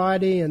Thursday and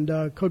Friday, and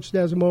Coach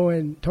Desimo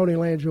and Tony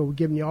Landry will be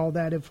giving you all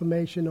that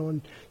information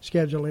on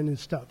scheduling and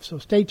stuff. So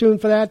stay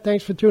tuned for that.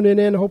 Thanks for tuning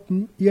in. Hope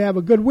you have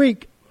a good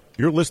week.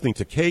 You're listening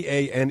to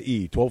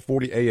KANE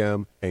 1240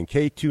 AM and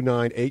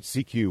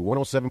K298CQ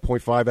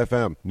 107.5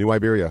 FM, New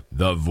Iberia.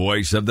 The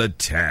voice of the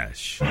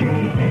Tash.